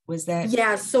NYC? Was that?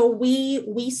 Yeah, so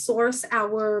we source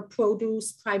our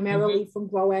produce primarily from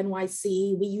Grow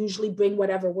NYC. We usually bring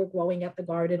whatever we're growing at the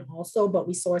garden also, but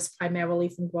we source primarily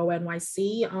from Grow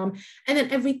NYC. And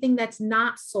then everything that's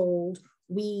not sold,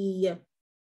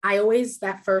 I always,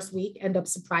 that first week, end up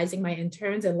surprising my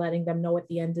interns and letting them know at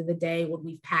the end of the day when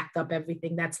we've packed up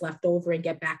everything that's left over and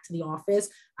get back to the office.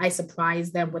 I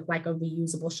surprise them with like a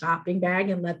reusable shopping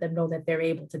bag and let them know that they're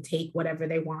able to take whatever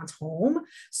they want home.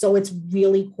 So it's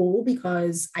really cool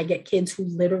because I get kids who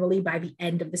literally by the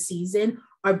end of the season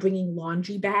are bringing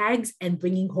laundry bags and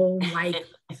bringing home like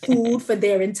food for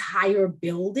their entire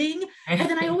building. And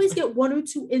then I always get one or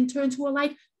two interns who are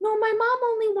like, no, my mom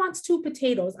only wants 2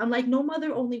 potatoes. I'm like, no,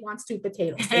 mother only wants 2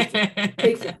 potatoes.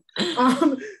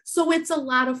 So it's a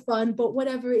lot of fun, but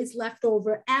whatever is left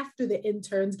over after the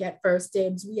interns get first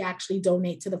dibs, we actually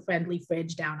donate to the Friendly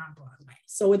Fridge down on Broadway.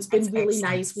 So it's been really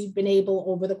nice. We've been able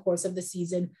over the course of the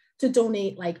season to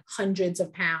donate like hundreds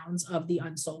of pounds of the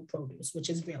unsold produce,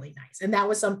 which is really nice. And that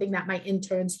was something that my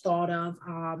interns thought of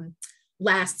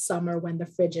last summer when the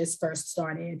fridges first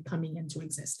started coming into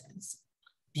existence.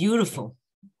 Beautiful.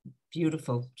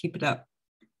 Beautiful. Keep it up.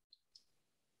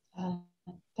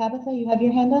 Tabitha, you have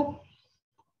your hand up?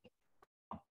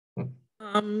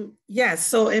 Yes.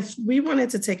 So if we wanted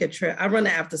to take a trip, I run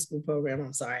the after school program,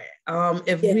 I'm sorry.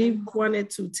 If we wanted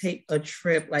to take a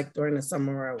trip like during the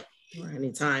summer or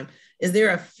any time, is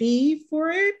there a fee for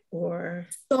it or?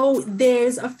 So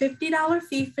there's a $50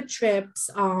 fee for trips.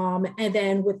 And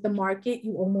then with the market,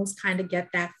 you almost kind of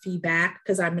get that fee back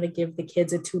because I'm going to give the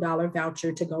kids a $2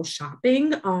 voucher to go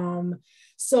shopping.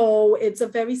 So it's a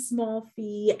very small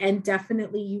fee, and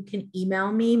definitely you can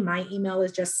email me. My email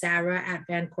is just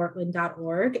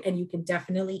sarah@vancortlandt.org, and you can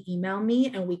definitely email me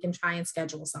and we can try and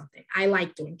schedule something. I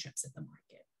like doing trips at the market.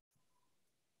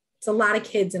 It's a lot of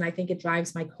kids and I think it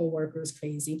drives my coworkers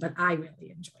crazy, but I really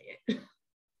enjoy it.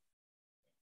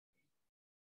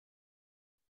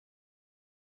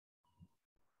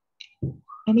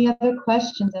 Any other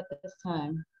questions at this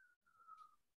time?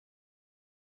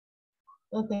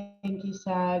 Well, thank you,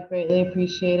 Sarah. Greatly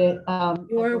appreciate it.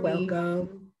 You're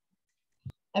welcome.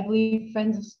 I believe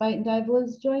Friends of Spite and Dieval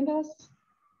has joined us.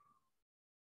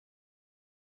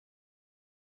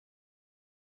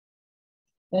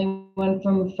 Anyone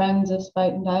from Friends of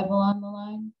Spite and Dieval on the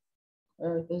line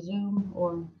or the Zoom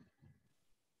or?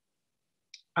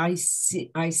 I see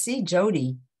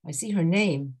Jody. I see her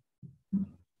name.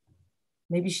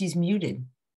 Maybe she's muted.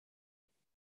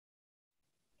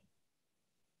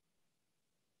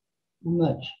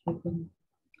 Much.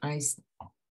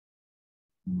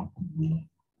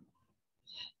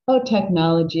 Oh,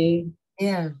 technology.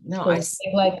 Yeah, no, I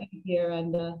like here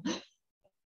and all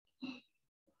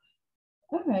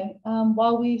right.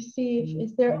 While we see if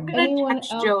is there anyone else?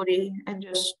 Jody and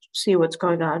just see what's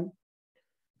going on.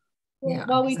 Yeah,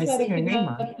 while we try to figure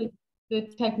out the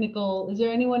technical, is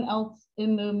there anyone else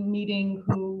in the meeting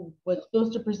who was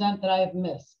supposed to present that I have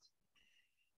missed?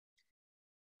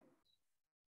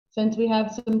 Since we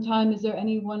have some time, is there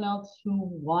anyone else who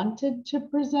wanted to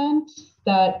present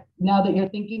that now that you're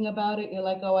thinking about it, you're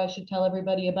like, oh, I should tell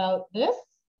everybody about this?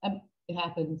 It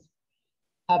happens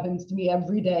to me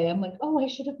every day. I'm like, oh, I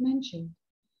should have mentioned.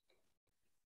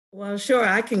 Well, sure,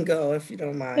 I can go if you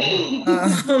don't mind.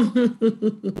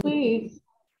 Please.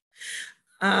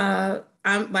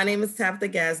 My name is Tabitha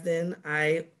Gadsden.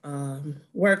 I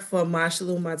work for Marshall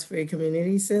Lumot's Free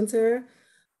Community Center.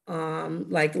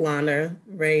 Like Lana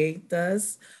Ray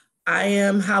does. I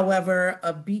am, however,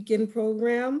 a Beacon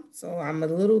program, so I'm a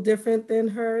little different than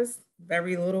hers,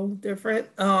 very little different.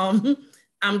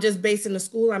 I'm just based in the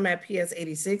school. I'm at PS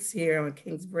 86 here on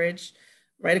Kingsbridge,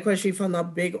 right across the street from the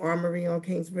big armory on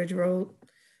Kingsbridge Road.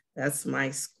 That's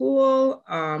my school.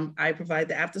 I provide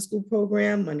the after school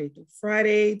program Monday through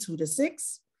Friday, 2 to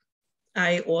 6.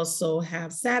 I also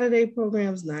have Saturday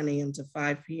programs, 9 a.m. to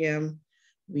 5 p.m.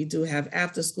 We do have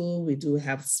after school, we do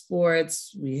have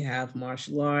sports, we have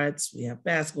martial arts, we have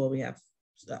basketball, we have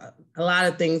a lot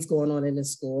of things going on in the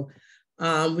school.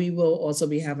 We will also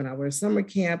be having our summer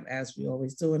camp, as we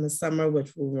always do in the summer,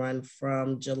 which will run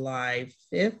from July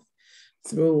 5th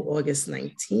through August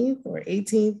 19th or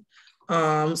 18th.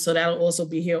 So that'll also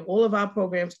be here. All of our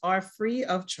programs are free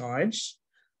of charge.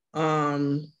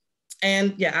 And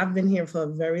yeah, I've been here for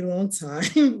a very long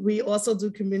time. We also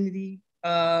do community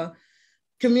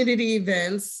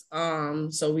events.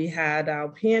 So we had our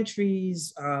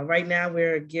pantries. Right now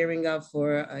we're gearing up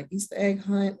for an Easter egg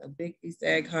hunt, a big Easter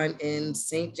egg hunt in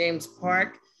St. James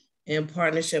Park in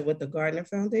partnership with the Gardner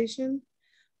Foundation.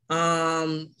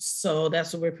 So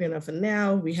that's what we're preparing up for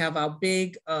now. We have our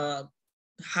big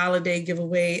holiday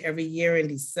giveaway every year in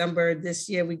December. This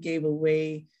year we gave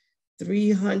away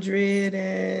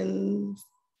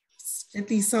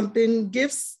 350 something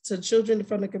gifts to children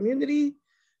from the community.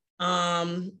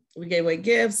 We gave away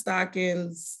gifts,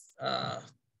 stockings,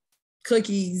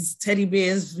 cookies, teddy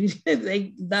bears.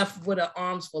 They left with their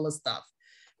arms full of stuff.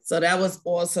 So that was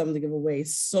awesome to give away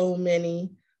so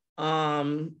many.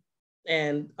 And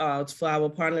for our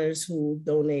partners who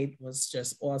donate was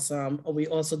just awesome. We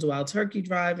also do our turkey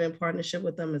drive in partnership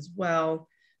with them as well.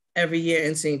 Every year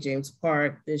in St. James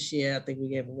Park. This year, I think we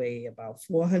gave away about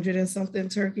 400 and something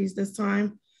turkeys this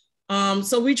time.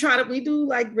 So we do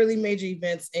like really major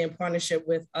events in partnership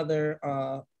with other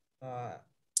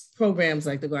programs,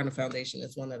 like the Gardner Foundation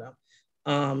is one of them.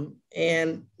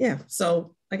 And yeah,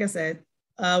 so like I said,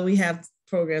 we have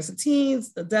programs for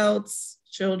teens, adults,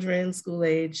 children, school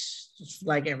age,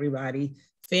 like everybody,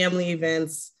 family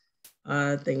events,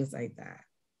 things like that.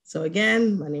 So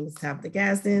again, my name is Tabitha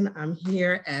Gasden. I'm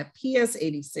here at PS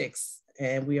 86,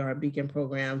 and we are a Beacon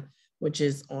program, which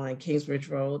is on Kingsbridge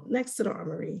Road next to the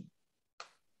Armory.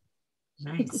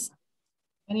 Nice.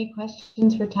 Any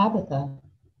questions for Tabitha?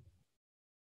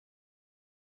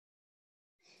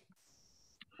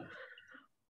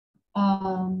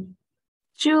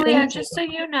 Julia, just so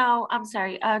you know, I'm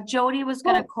sorry, Jody was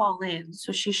going to call in,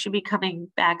 so she should be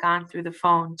coming back on through the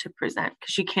phone to present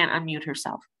because she can't unmute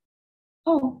herself.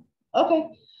 Oh, okay.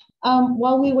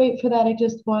 While we wait for that, I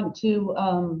just want to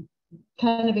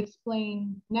kind of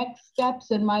explain next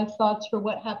steps and my thoughts for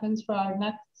what happens for our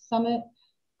next summit.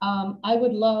 I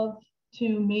would love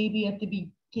to maybe at the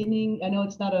beginning, I know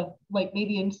it's not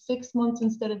maybe in 6 months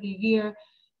instead of a year,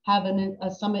 have a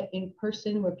summit in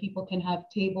person where people can have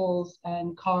tables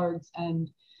and cards and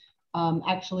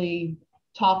actually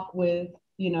talk with,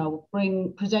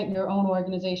 present your own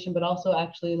organization, but also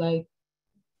actually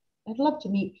I'd love to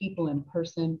meet people in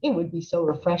person. It would be so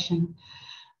refreshing.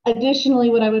 Additionally,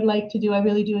 what I would like to do, I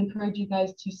really do encourage you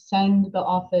guys to send the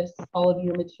office all of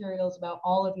your materials about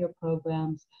all of your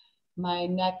programs. My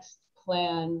next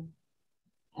plan,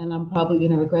 and I'm probably going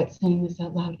to regret saying this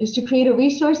out loud, is to create a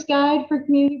resource guide for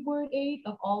Community Board 8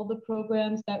 of all the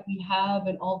programs that we have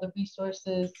and all the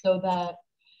resources, so that,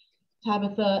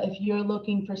 Tabitha, if you're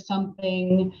looking for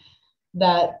something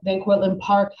that Van Cortlandt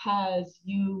Park has,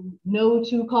 you know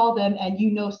to call them, and you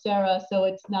know Sarah, so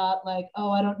it's not like,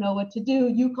 oh, I don't know what to do.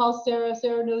 You call Sarah,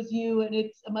 Sarah knows you, and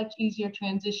it's a much easier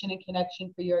transition and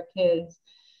connection for your kids.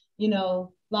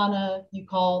 Lana, you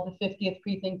call the 50th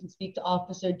precinct and speak to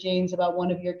Officer James about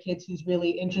one of your kids who's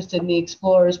really interested in the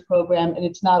Explorers program, and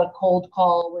it's not a cold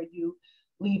call where you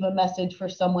leave a message for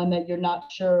someone that you're not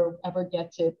sure ever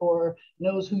gets it or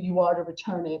knows who you are to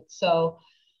return it. So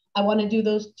I want to do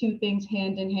those two things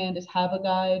hand in hand, is have a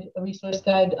guide, a resource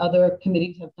guide. Other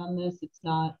committees have done this. It's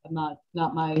not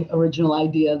my original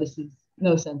idea. This is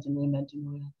no sense in reinventing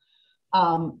the wheel.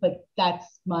 But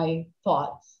that's my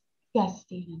thoughts. Yes,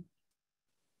 Stephen.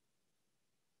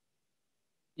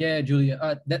 Yeah,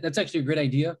 Julia, that's actually a great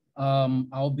idea.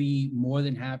 I'll be more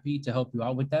than happy to help you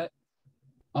out with that.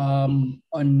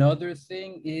 Another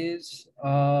thing is,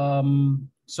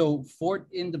 so Fort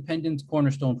Independence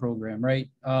Cornerstone program, right?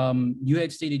 You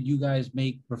had stated you guys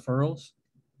make referrals.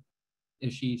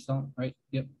 Is she still, right?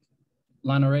 Yep.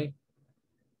 Lana Ray?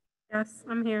 Yes,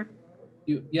 I'm here.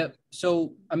 Yep.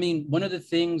 So, I mean, one of the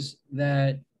things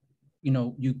that,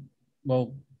 we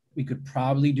could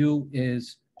probably do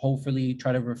is hopefully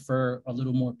try to refer a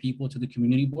little more people to the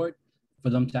community board for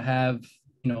them to have,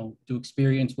 to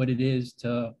experience what it is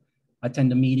to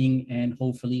attend a meeting and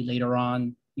hopefully later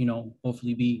on,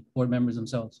 hopefully be board members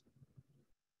themselves.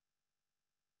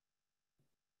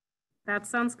 That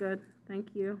sounds good.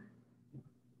 Thank you.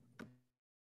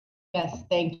 Yes,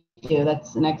 thank you.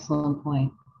 That's an excellent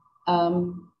point.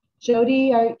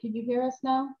 Jody, can you hear us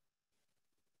now?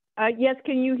 Yes,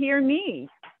 can you hear me?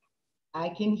 I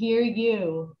can hear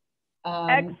you.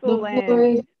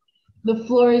 Excellent. The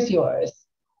floor is yours.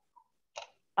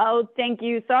 Oh, thank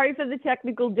you. Sorry for the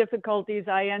technical difficulties.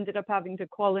 I ended up having to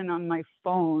call in on my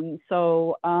phone.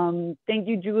 So thank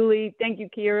you, Julie. Thank you,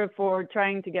 Kira, for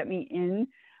trying to get me in.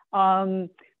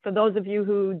 For those of you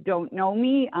who don't know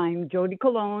me, I'm Jody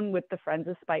Colon with the Friends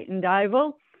of Spuyten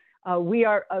Duyvil. We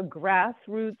are a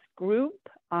grassroots group.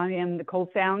 I am the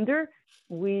co-founder.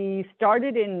 We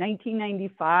started in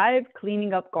 1995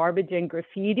 cleaning up garbage and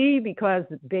graffiti because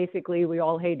basically we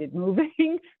all hated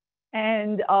moving,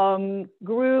 and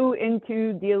grew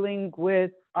into dealing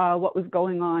with what was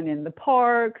going on in the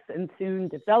parks and soon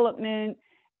development,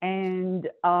 and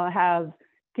have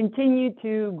continued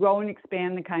to grow and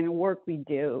expand the kind of work we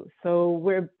do. So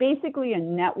we're basically a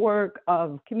network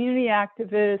of community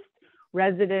activists,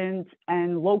 residents,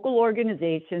 and local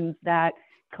organizations that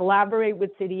collaborate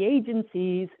with city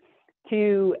agencies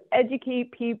to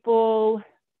educate people,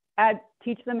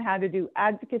 teach them how to do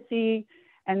advocacy,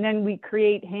 and then we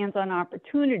create hands-on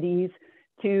opportunities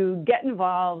to get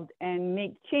involved and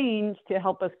make change to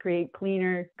help us create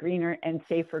cleaner, greener, and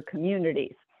safer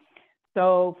communities.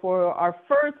 So for our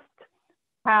first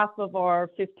half of our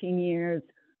 15 years,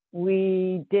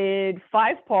 we did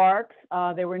 5 parks.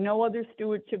 There were no other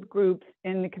stewardship groups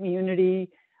in the community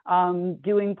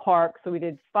doing parks. So we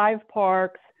did 5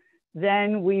 parks.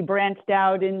 Then we branched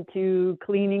out into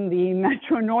cleaning the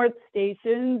Metro North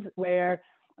stations, where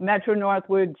Metro North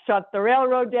would shut the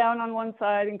railroad down on one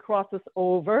side and cross us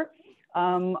over.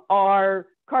 Our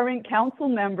current council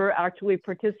member actually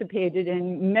participated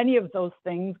in many of those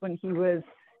things when he was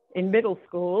in middle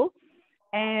school,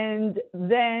 and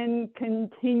then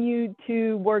continued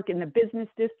to work in the business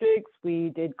districts. We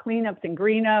did cleanups and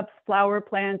greenups, flower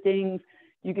plantings.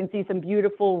 You can see some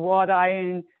beautiful wrought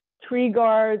iron tree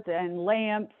guards and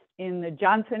lamps in the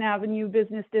Johnson Avenue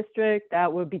Business District.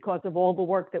 That was because of all the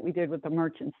work that we did with the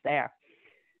merchants there.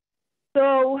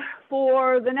 So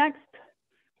for the next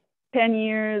 10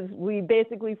 years, we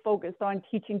basically focused on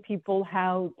teaching people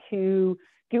how to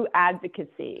do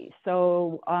advocacy.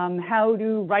 So how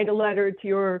to write a letter to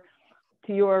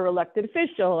your elected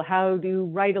official, how to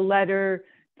write a letter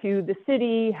to the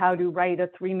city, how to write a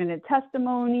 3-minute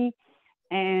testimony.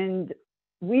 And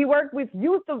we work with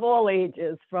youth of all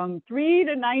ages from 3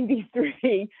 to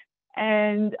 93.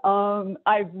 And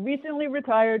I've recently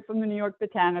retired from the New York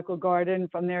Botanical Garden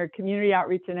from their community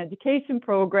outreach and education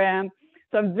program.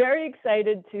 So I'm very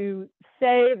excited to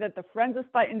say that the Friends of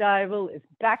Spuyten Duyvil is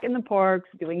back in the parks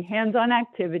doing hands-on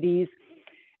activities.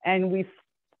 And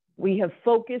we have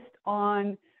focused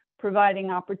on providing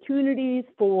opportunities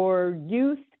for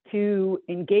youth to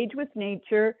engage with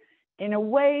nature in a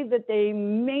way that they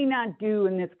may not do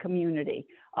in this community.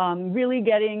 Really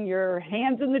getting your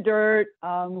hands in the dirt,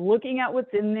 looking at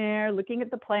what's in there, looking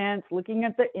at the plants, looking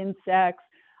at the insects,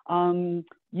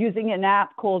 using an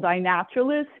app called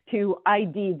iNaturalist to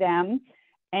ID them.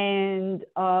 And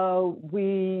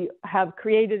we have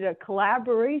created a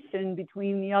collaboration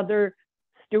between the other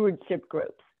stewardship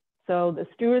groups. So the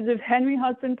stewards of Henry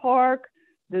Hudson Park,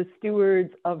 the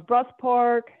stewards of Bruss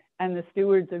Park, and the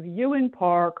stewards of Ewan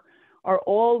Park are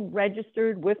all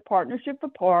registered with Partnership for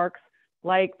Parks,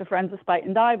 like the Friends of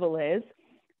Spuyten Duyvil is.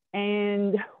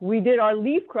 And we did our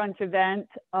Leaf Crunch event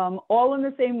all in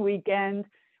the same weekend.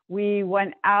 We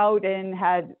went out and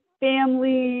had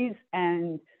families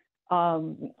and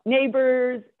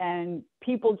neighbors and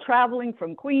people traveling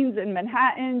from Queens and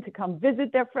Manhattan to come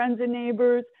visit their friends and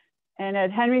neighbors. And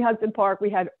at Henry Hudson Park, we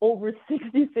had over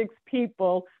 66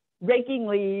 people raking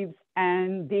leaves,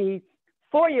 and the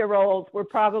 4-year-olds were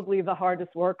probably the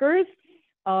hardest workers.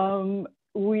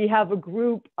 We have a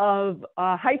group of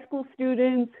high school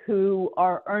students who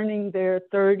are earning their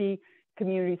 30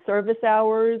 community service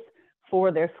hours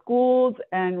for their schools.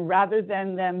 And rather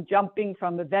than them jumping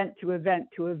from event to event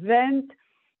to event,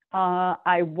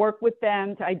 I work with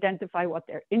them to identify what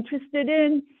they're interested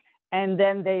in. And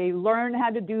then they learn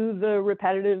how to do the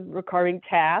repetitive recurring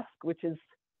task, which is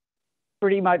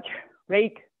pretty much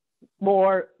rake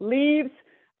more leaves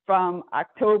from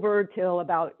October till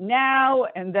about now.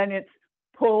 And then it's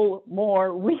pull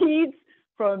more weeds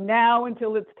from now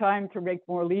until it's time to rake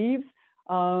more leaves.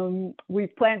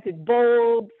 We've planted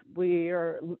bulbs. We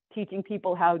are teaching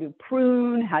people how to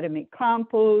prune, how to make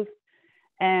compost.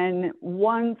 And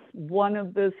once one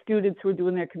of the students who are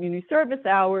doing their community service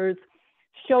hours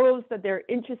shows that they're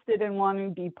interested in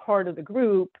wanting to be part of the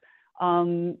group,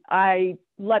 I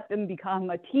let them become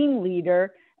a team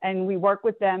leader, and we work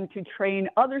with them to train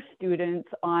other students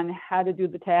on how to do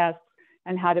the tasks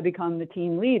and how to become the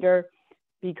team leader,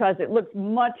 because it looks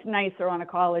much nicer on a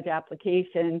college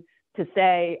application to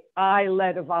say, I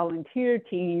led a volunteer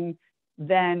team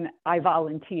than I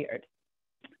volunteered.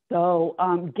 So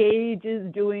Gage is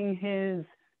doing his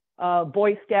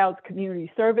Boy Scouts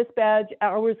community service badge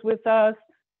hours with us.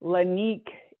 Lanique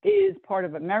is part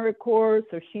of AmeriCorps,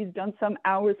 so she's done some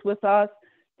hours with us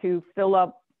to fill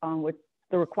up with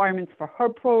the requirements for her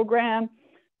program.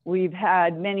 We've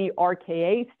had many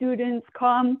RKA students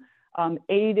come.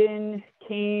 Aiden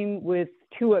came with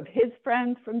 2 of his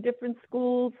friends from different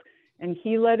schools, and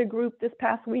he led a group this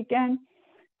past weekend.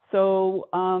 So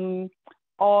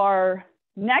our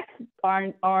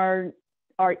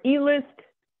e-list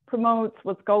promotes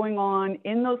what's going on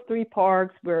in those 3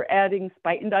 parks. We're adding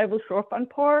Spuyten Duyvil Shorefront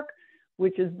Park,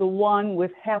 which is the one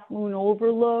with Half Moon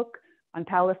Overlook on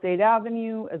Palisade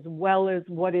Avenue, as well as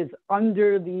what is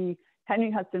under the Henry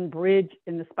Hudson Bridge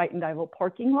in the Spuyten Duyvil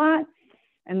parking lot.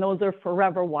 And those are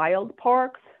forever wild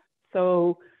parks.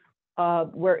 So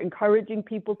we're encouraging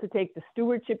people to take the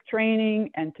stewardship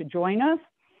training and to join us.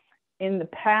 In the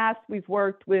past, we've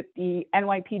worked with the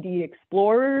NYPD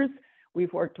Explorers.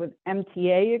 We've worked with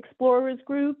MTA Explorers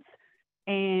groups,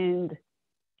 and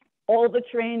all the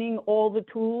training, all the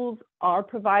tools are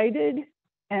provided.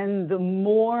 And the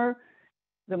more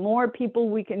people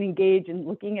we can engage in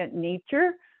looking at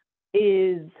nature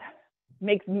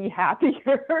makes me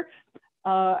happier.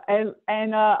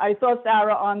 I saw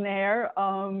Sarah on there.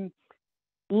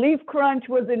 Leaf Crunch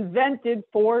was invented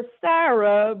for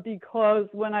Sarah because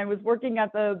when I was working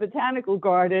at the Botanical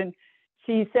Garden,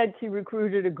 she said she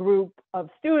recruited a group of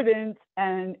students,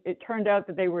 and it turned out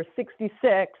that they were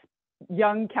 66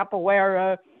 young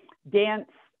capoeira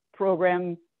dance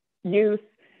program youth.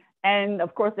 And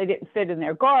of course, they didn't fit in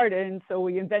their garden. So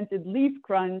we invented Leaf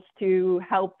Crunch to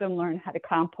help them learn how to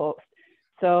compost.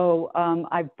 So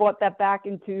I brought that back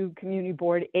into Community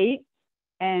Board 8,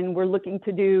 and we're looking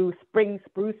to do Spring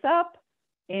Spruce Up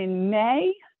in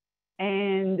May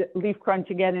and Leaf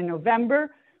Crunch again in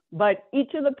November. But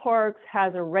each of the parks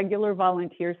has a regular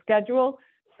volunteer schedule.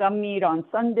 Some meet on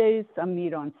Sundays, some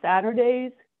meet on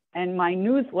Saturdays. And my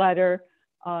newsletter,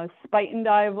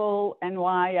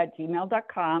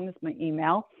 SpuytenDuyvilNY@gmail.com is my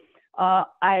email.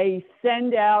 I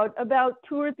send out about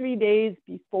 2 or 3 days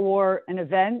before an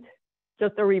event,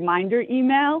 just a reminder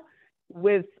email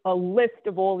with a list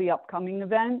of all the upcoming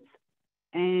events.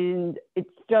 And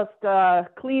it's just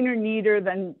cleaner, neater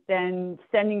than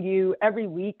sending you every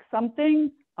week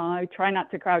something. I try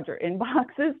not to crowd your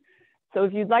inboxes. So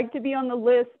if you'd like to be on the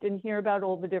list and hear about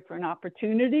all the different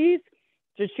opportunities,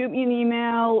 just shoot me an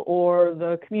email, or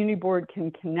the community board can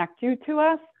connect you to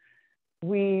us.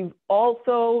 We've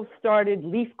also started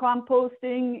leaf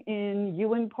composting in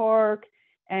Ewing Park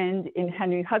and in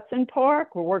Henry Hudson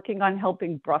Park. We're working on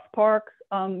helping Brush Park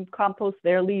compost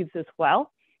their leaves as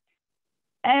well.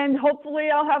 And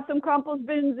hopefully I'll have some compost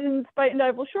bins in Spuyten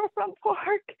Duyvil Shorefront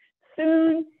Park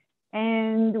soon.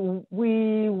 And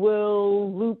we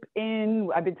will loop in,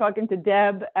 I've been talking to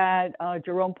Deb at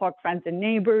Jerome Park Friends and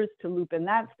Neighbors to loop in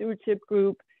that stewardship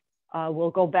group.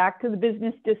 We'll go back to the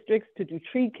business districts to do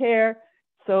tree care.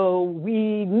 So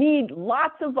we need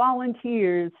lots of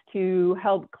volunteers to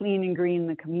help clean and green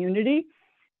the community.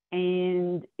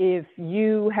 And if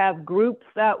you have groups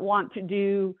that want to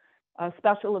do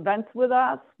special events with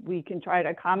us, we can try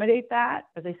to accommodate that.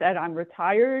 As I said, I'm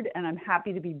retired and I'm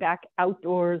happy to be back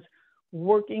outdoors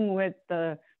working with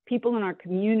the people in our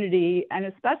community, and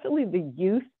especially the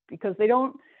youth, because they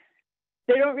don't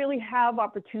really have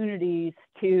opportunities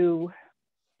to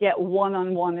get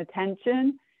one-on-one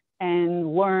attention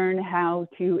and learn how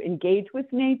to engage with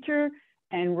nature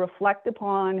and reflect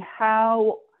upon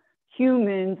how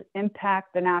humans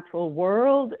impact the natural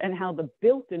world and how the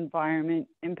built environment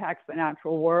impacts the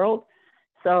natural world.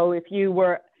 So if you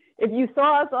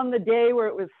saw us on the day where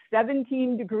it was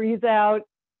 17 degrees out,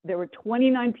 there were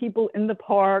 29 people in the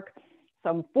park,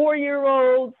 some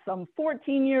 4-year-olds, some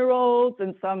 14-year-olds,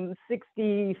 and some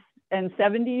 60 and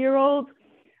 70-year-olds.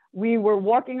 We were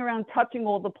walking around touching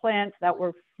all the plants that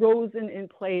were frozen in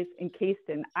place, encased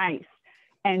in ice,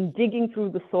 and digging through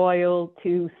the soil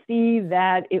to see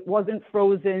that it wasn't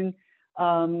frozen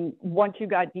once you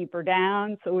got deeper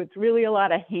down. So it's really a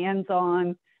lot of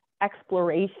hands-on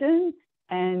exploration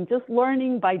and just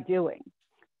learning by doing.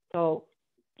 So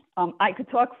I could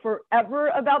talk forever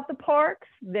about the parks.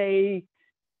 They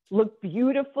look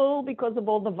beautiful because of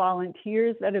all the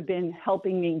volunteers that have been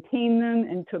helping maintain them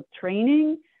and took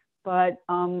training. But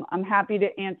I'm happy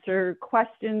to answer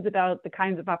questions about the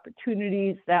kinds of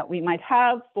opportunities that we might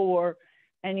have for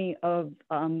any of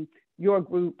your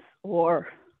groups or,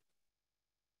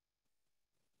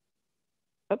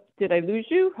 oh, did I lose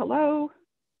you? Hello?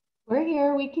 We're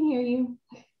here, we can hear you.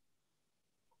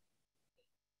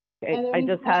 Okay, I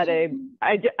just had a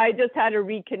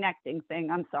reconnecting thing,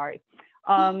 I'm sorry.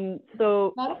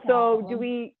 So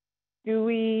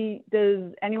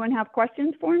does anyone have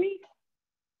questions for me?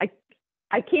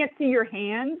 I can't see your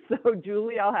hands, so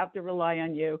Julie, I'll have to rely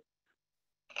on you.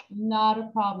 Not a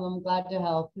problem, glad to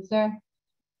help. Is there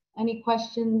any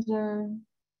questions or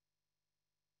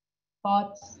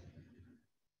thoughts?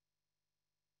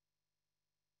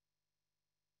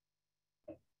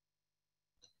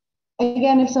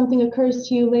 Again, if something occurs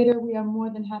to you later, we are more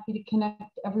than happy to connect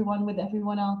everyone with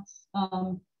everyone else.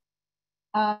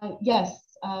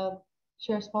 Yes,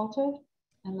 Chair Spalter,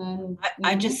 and then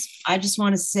I just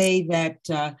want to say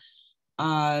that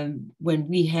when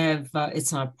we have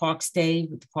it's our Parks Day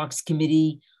with the Parks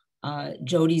Committee,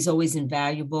 Jody's always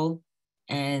invaluable,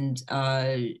 and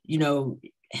you know,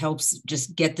 helps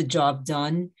just get the job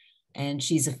done, and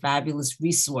she's a fabulous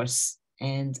resource.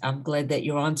 And I'm glad that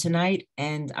you're on tonight,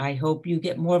 and I hope you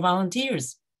get more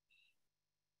volunteers.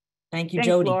 Thank you, Thanks,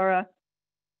 Jody. Laura.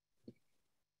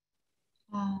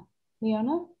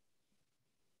 Leona?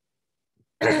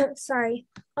 Sorry.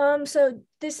 So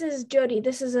this is Jody.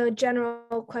 This is a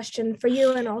general question for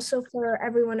you and also for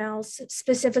everyone else,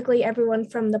 specifically everyone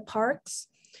from the parks,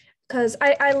 because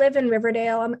I live in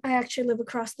Riverdale. I actually live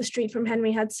across the street from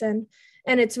Henry Hudson.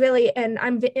 And it's really, and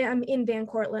I'm in Van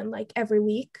Cortlandt like every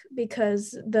week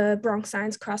because the Bronx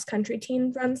Science cross country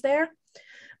team runs there.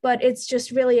 But it's just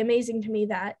really amazing to me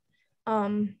that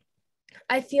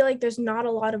I feel like there's not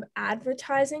a lot of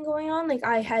advertising going on. Like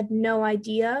I had no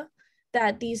idea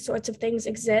that these sorts of things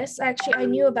exist. Actually, I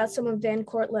knew about some of Van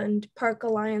Cortlandt Park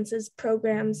Alliance's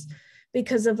programs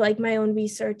because of like my own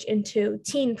research into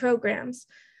teen programs.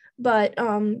 But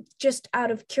just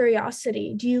out of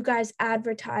curiosity, do you guys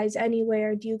advertise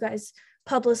anywhere? Do you guys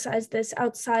publicize this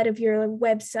outside of your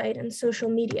website and social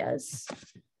medias?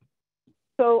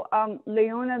 So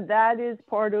Leona, that is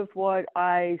part of what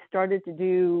I started to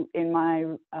do in my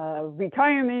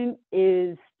retirement,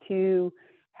 is to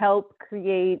help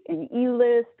create an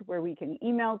e-list where we can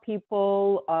email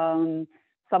people.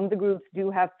 Some of the groups do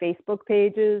have Facebook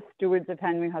pages. Stewards of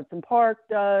Henry Hudson Park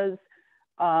does.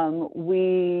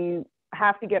 We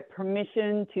have to get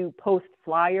permission to post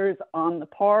flyers on the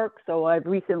park. So I've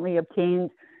recently obtained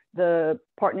the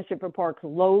Partnership for Parks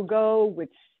logo,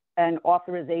 and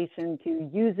authorization to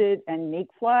use it and make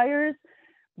flyers.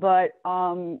 But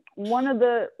one of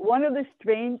the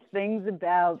strange things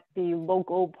about the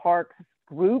local parks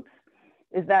groups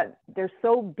is that they're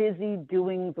so busy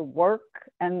doing the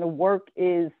work, and the work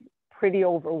is pretty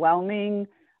overwhelming.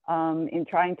 In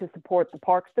trying to support the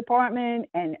Parks Department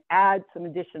and add some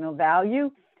additional value,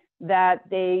 that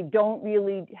they don't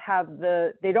really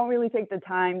take the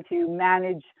time to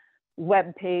manage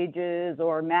web pages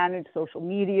or manage social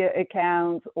media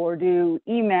accounts or do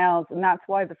emails. And that's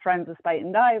why the Friends of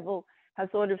Spuyten Duyvil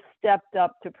has sort of stepped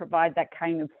up to provide that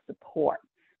kind of support.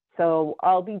 So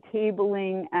I'll be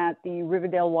tabling at the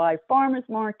Riverdale Y Farmers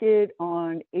Market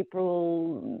on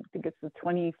April, I think it's the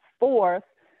 24th,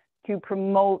 to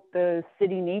promote the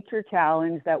City Nature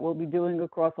Challenge that we'll be doing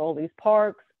across all these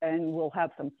parks, and we'll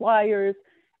have some flyers,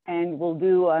 and we'll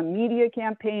do a media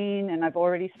campaign, and I've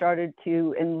already started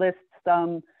to enlist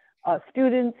some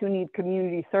students who need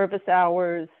community service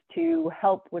hours to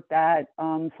help with that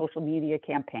social media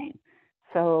campaign.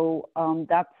 So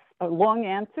that's a long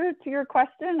answer to your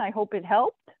question. I hope it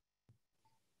helped.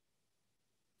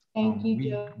 Thank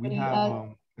you, we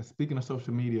have, speaking of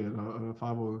social media,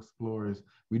 50 Explorers,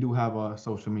 we do have a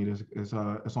social media. It's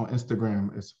on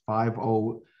Instagram. It's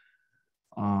 50.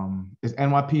 It's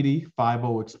NYPD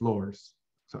 50 Explorers.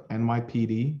 So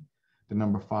NYPD, the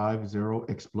number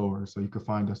 50 Explorers. So you can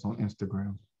find us on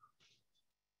Instagram.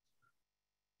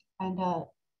 And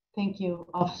thank you,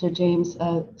 Officer James.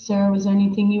 Sarah, was there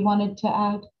anything you wanted to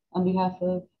add on behalf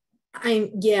of? I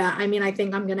mean, I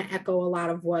think I'm going to echo a lot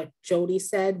of what Jody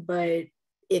said, but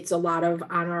it's a lot of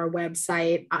on our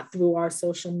website, through our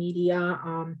social media.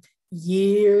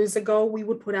 Years ago, we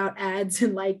would put out ads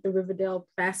in like the Riverdale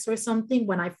Press or something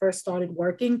when I first started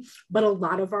working, but a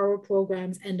lot of our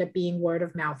programs end up being word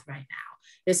of mouth right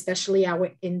now, especially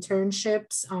our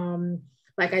internships.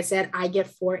 Like I said, I get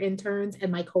 4 interns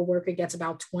and my coworker gets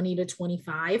about 20 to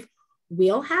 25.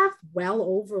 we'll have well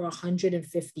over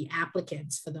 150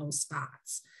 applicants for those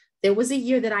spots. There was a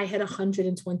year that I had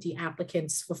 120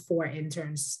 applicants for 4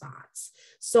 intern spots.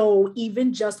 So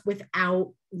even just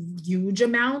without huge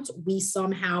amounts, we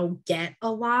somehow get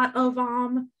a lot of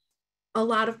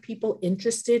people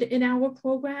interested in our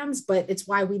programs, but it's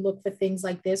why we look for things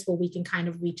like this where we can kind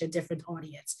of reach a different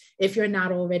audience. If you're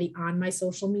not already on my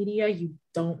social media, you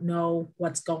don't know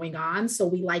what's going on. So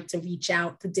we like to reach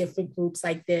out to different groups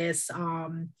like this,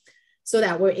 so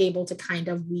that we're able to kind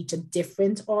of reach a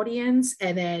different audience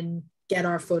and then get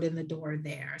our foot in the door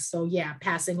there. So yeah,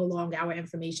 passing along our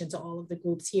information to all of the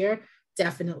groups here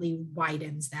definitely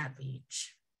widens that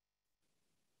reach.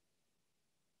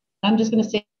 I'm just going to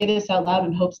say this out loud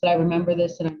in hopes that I remember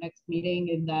this in our next meeting,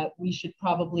 and that we should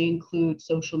probably include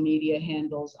social media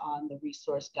handles on the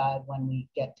resource guide when we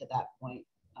get to that point,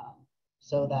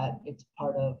 so that it's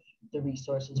part of the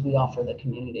resources we offer the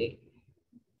community.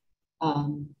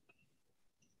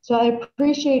 So I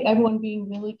appreciate everyone being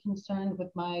really concerned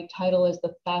with my title as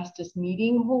the fastest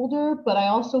meeting holder, but I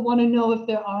also want to know if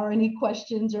there are any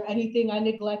questions or anything I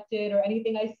neglected or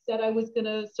anything I said I was going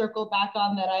to circle back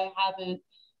on that I haven't.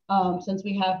 Since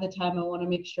we have the time, I want to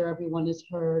make sure everyone is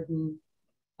heard and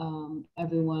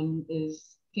everyone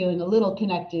is feeling a little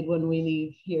connected when we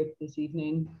leave here this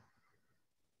evening.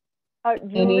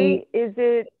 Julie, is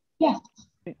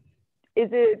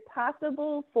it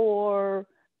possible for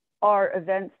our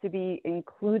events to be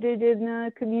included in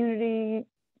the community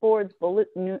board's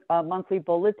monthly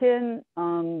bulletin?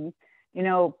 You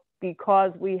know,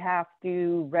 because we have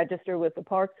to register with the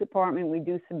Parks Department, we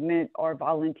do submit our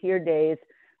volunteer days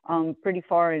pretty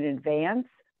far in advance.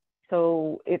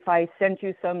 So if I sent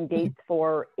you some dates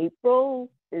for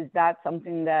April, is that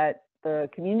something that the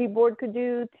community board could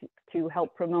do to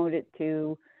help promote it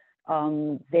to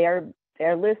their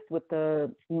list with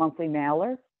the monthly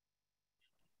mailer?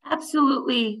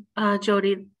 Absolutely,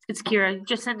 Jody. It's Kira.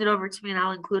 Just send it over to me and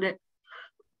I'll include it.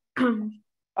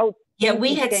 Oh, yeah,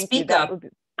 we had Speak Up.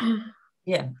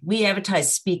 Yeah, we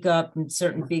advertise Speak Up in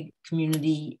certain big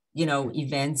community,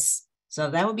 events. So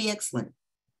that would be excellent.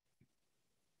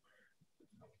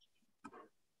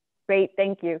 Great,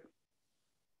 thank you.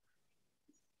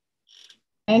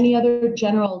 Any other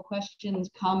general questions,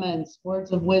 comments,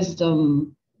 words of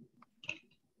wisdom?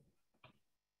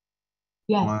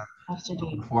 Yes, Officer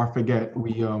Dean. Before I forget,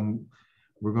 we're going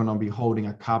to be holding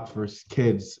a Cops vs.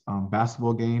 Kids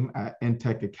basketball game at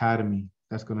Intech Academy.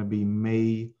 That's going to be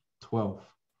May 12th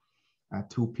at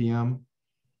 2 p.m.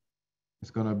 It's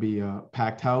going to be a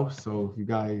packed house, so if you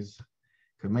guys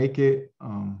could make it,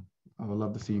 I would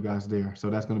love to see you guys there. So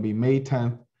that's going to be May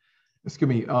 12th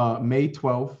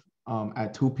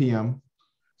at 2 p.m.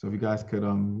 So if you guys could,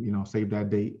 save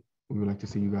that date, we would like to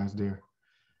see you guys there.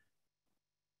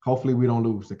 Hopefully we don't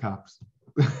lose the Cops.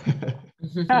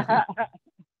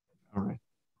 All right.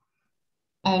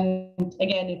 And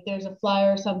again, if there's a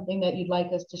flyer or something that you'd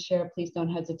like us to share, please don't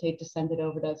hesitate to send it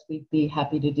over to us. We'd be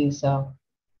happy to do so.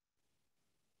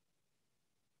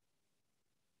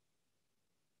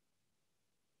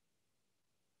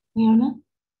 Leona?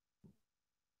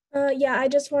 Yeah, I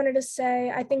just wanted to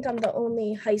say, I think I'm the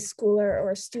only high schooler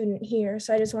or student here.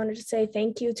 So I just wanted to say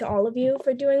thank you to all of you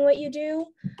for doing what you do.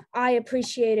 I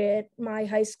appreciate it. My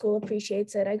high school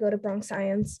appreciates it. I go to Bronx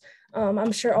Science.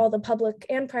 I'm sure all the public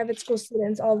and private school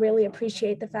students all really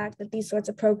appreciate the fact that these sorts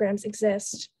of programs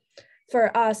exist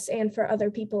for us and for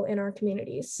other people in our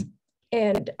communities.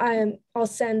 And I'll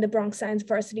send the Bronx Science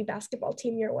varsity basketball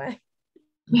team your way.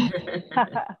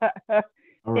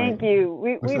 Thank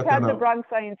you. We've had the Bronx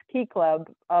Science Key Club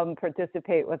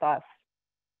participate with us.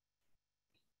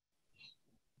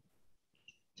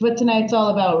 It's what tonight's all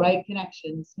about, right?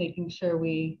 Connections, making sure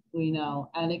we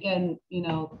know. And again,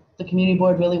 the community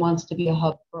board really wants to be a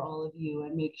hub for all of you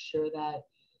and make sure that,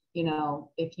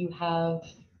 if you have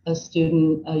a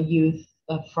student, a youth,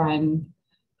 a friend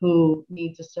who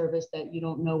needs a service that you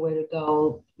don't know where to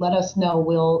go, let us know.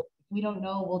 If we don't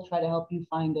know, we'll try to help you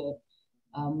find it.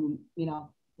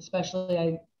 Especially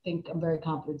I think I'm very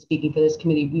confident speaking for this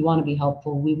committee. We want to be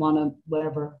helpful. We want to,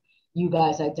 whatever you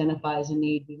guys identify as a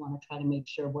need, we want to try to make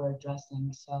sure we're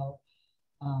addressing. So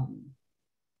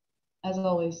as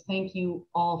always, thank you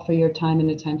all for your time and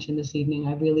attention this evening.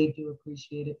 I really do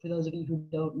appreciate it. For those of you who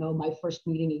don't know, my first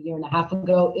meeting 1.5 years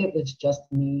ago, it was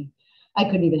just me. I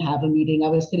couldn't even have a meeting. I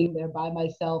was sitting there by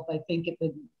myself, I think at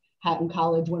the Hatton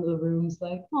College, one of the rooms,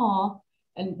 like, aw.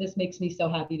 And this makes me so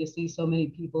happy to see so many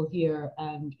people here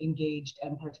and engaged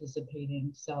and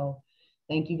participating. So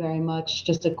thank you very much.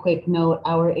 Just a quick note,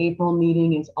 our April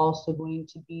meeting is also going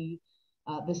to be,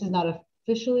 this is not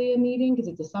officially a meeting because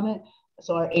it's a summit.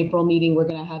 so our April meeting, we're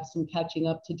going to have some catching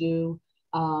up to do.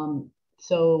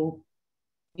 So,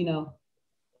 you know,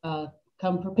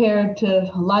 come prepared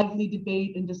to lively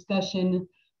debate and discussion,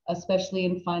 especially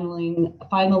in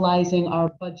finalizing our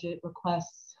budget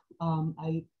requests.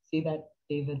 I see that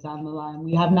David's on the line.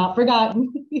 We have not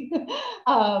forgotten.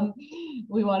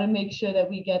 We want to make sure that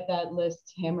we get that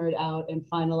list hammered out and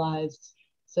finalized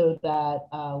so that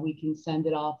we can send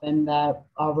it off and that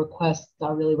our requests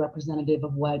are really representative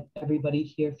of what everybody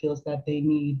here feels that they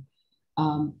need.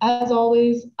 As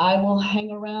always, I will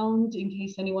hang around in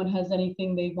case anyone has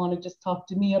anything they want to just talk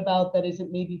to me about that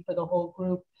isn't maybe for the whole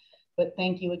group. But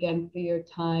thank you again for your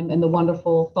time and the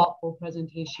wonderful, thoughtful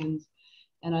presentations.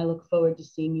 And I look forward to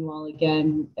seeing you all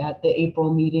again at the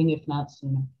April meeting, if not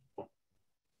sooner.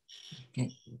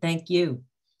 Okay, thank you.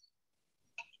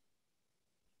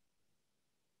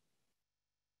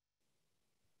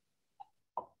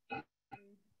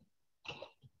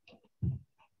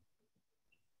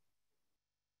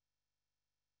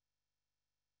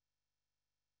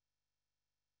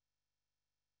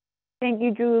 Thank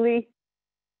you, Julie.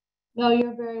 No,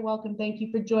 you're very welcome. Thank you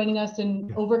for joining us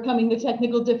and overcoming the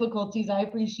technical difficulties. I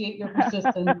appreciate your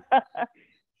persistence.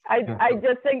 I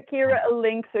just sent Kira a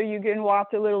link so you can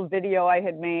watch a little video I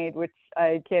had made, which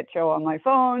I can't show on my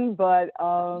phone, but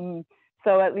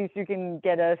so at least you can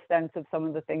get a sense of some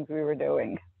of the things we were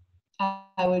doing.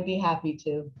 I would be happy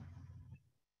to.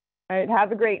 All right,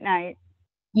 have a great night.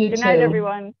 Good night,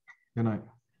 everyone. Good night.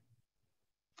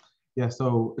 Yeah,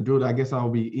 so Julie, I guess I'll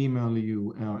be emailing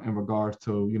you in regards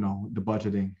to, you know, the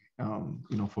budgeting,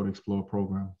 you know, for the Explore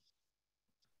program.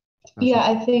 Yeah,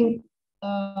 I think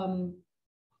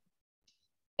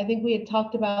we had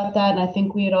talked about that, and I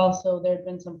think we had also, there had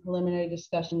been some preliminary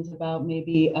discussions about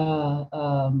maybe,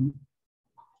 I'm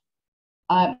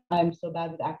so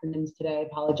bad with acronyms today, I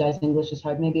apologize, English is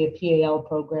hard, maybe a PAL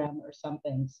program or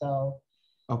something. So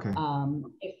okay.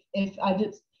 If I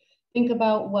just think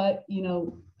about what, you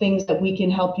know, things that we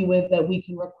can help you with, that we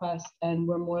can request, and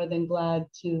we're more than glad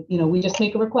to, you know, we just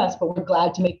make a request, but we're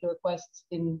glad to make the requests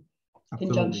in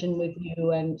conjunction with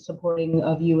you and supporting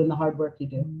of you and the hard work you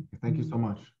do. Thank you so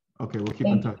much. Okay, we'll keep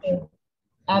in touch. You.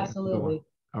 Absolutely.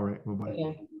 All right, bye-bye.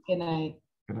 Okay. Good night.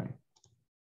 Good night.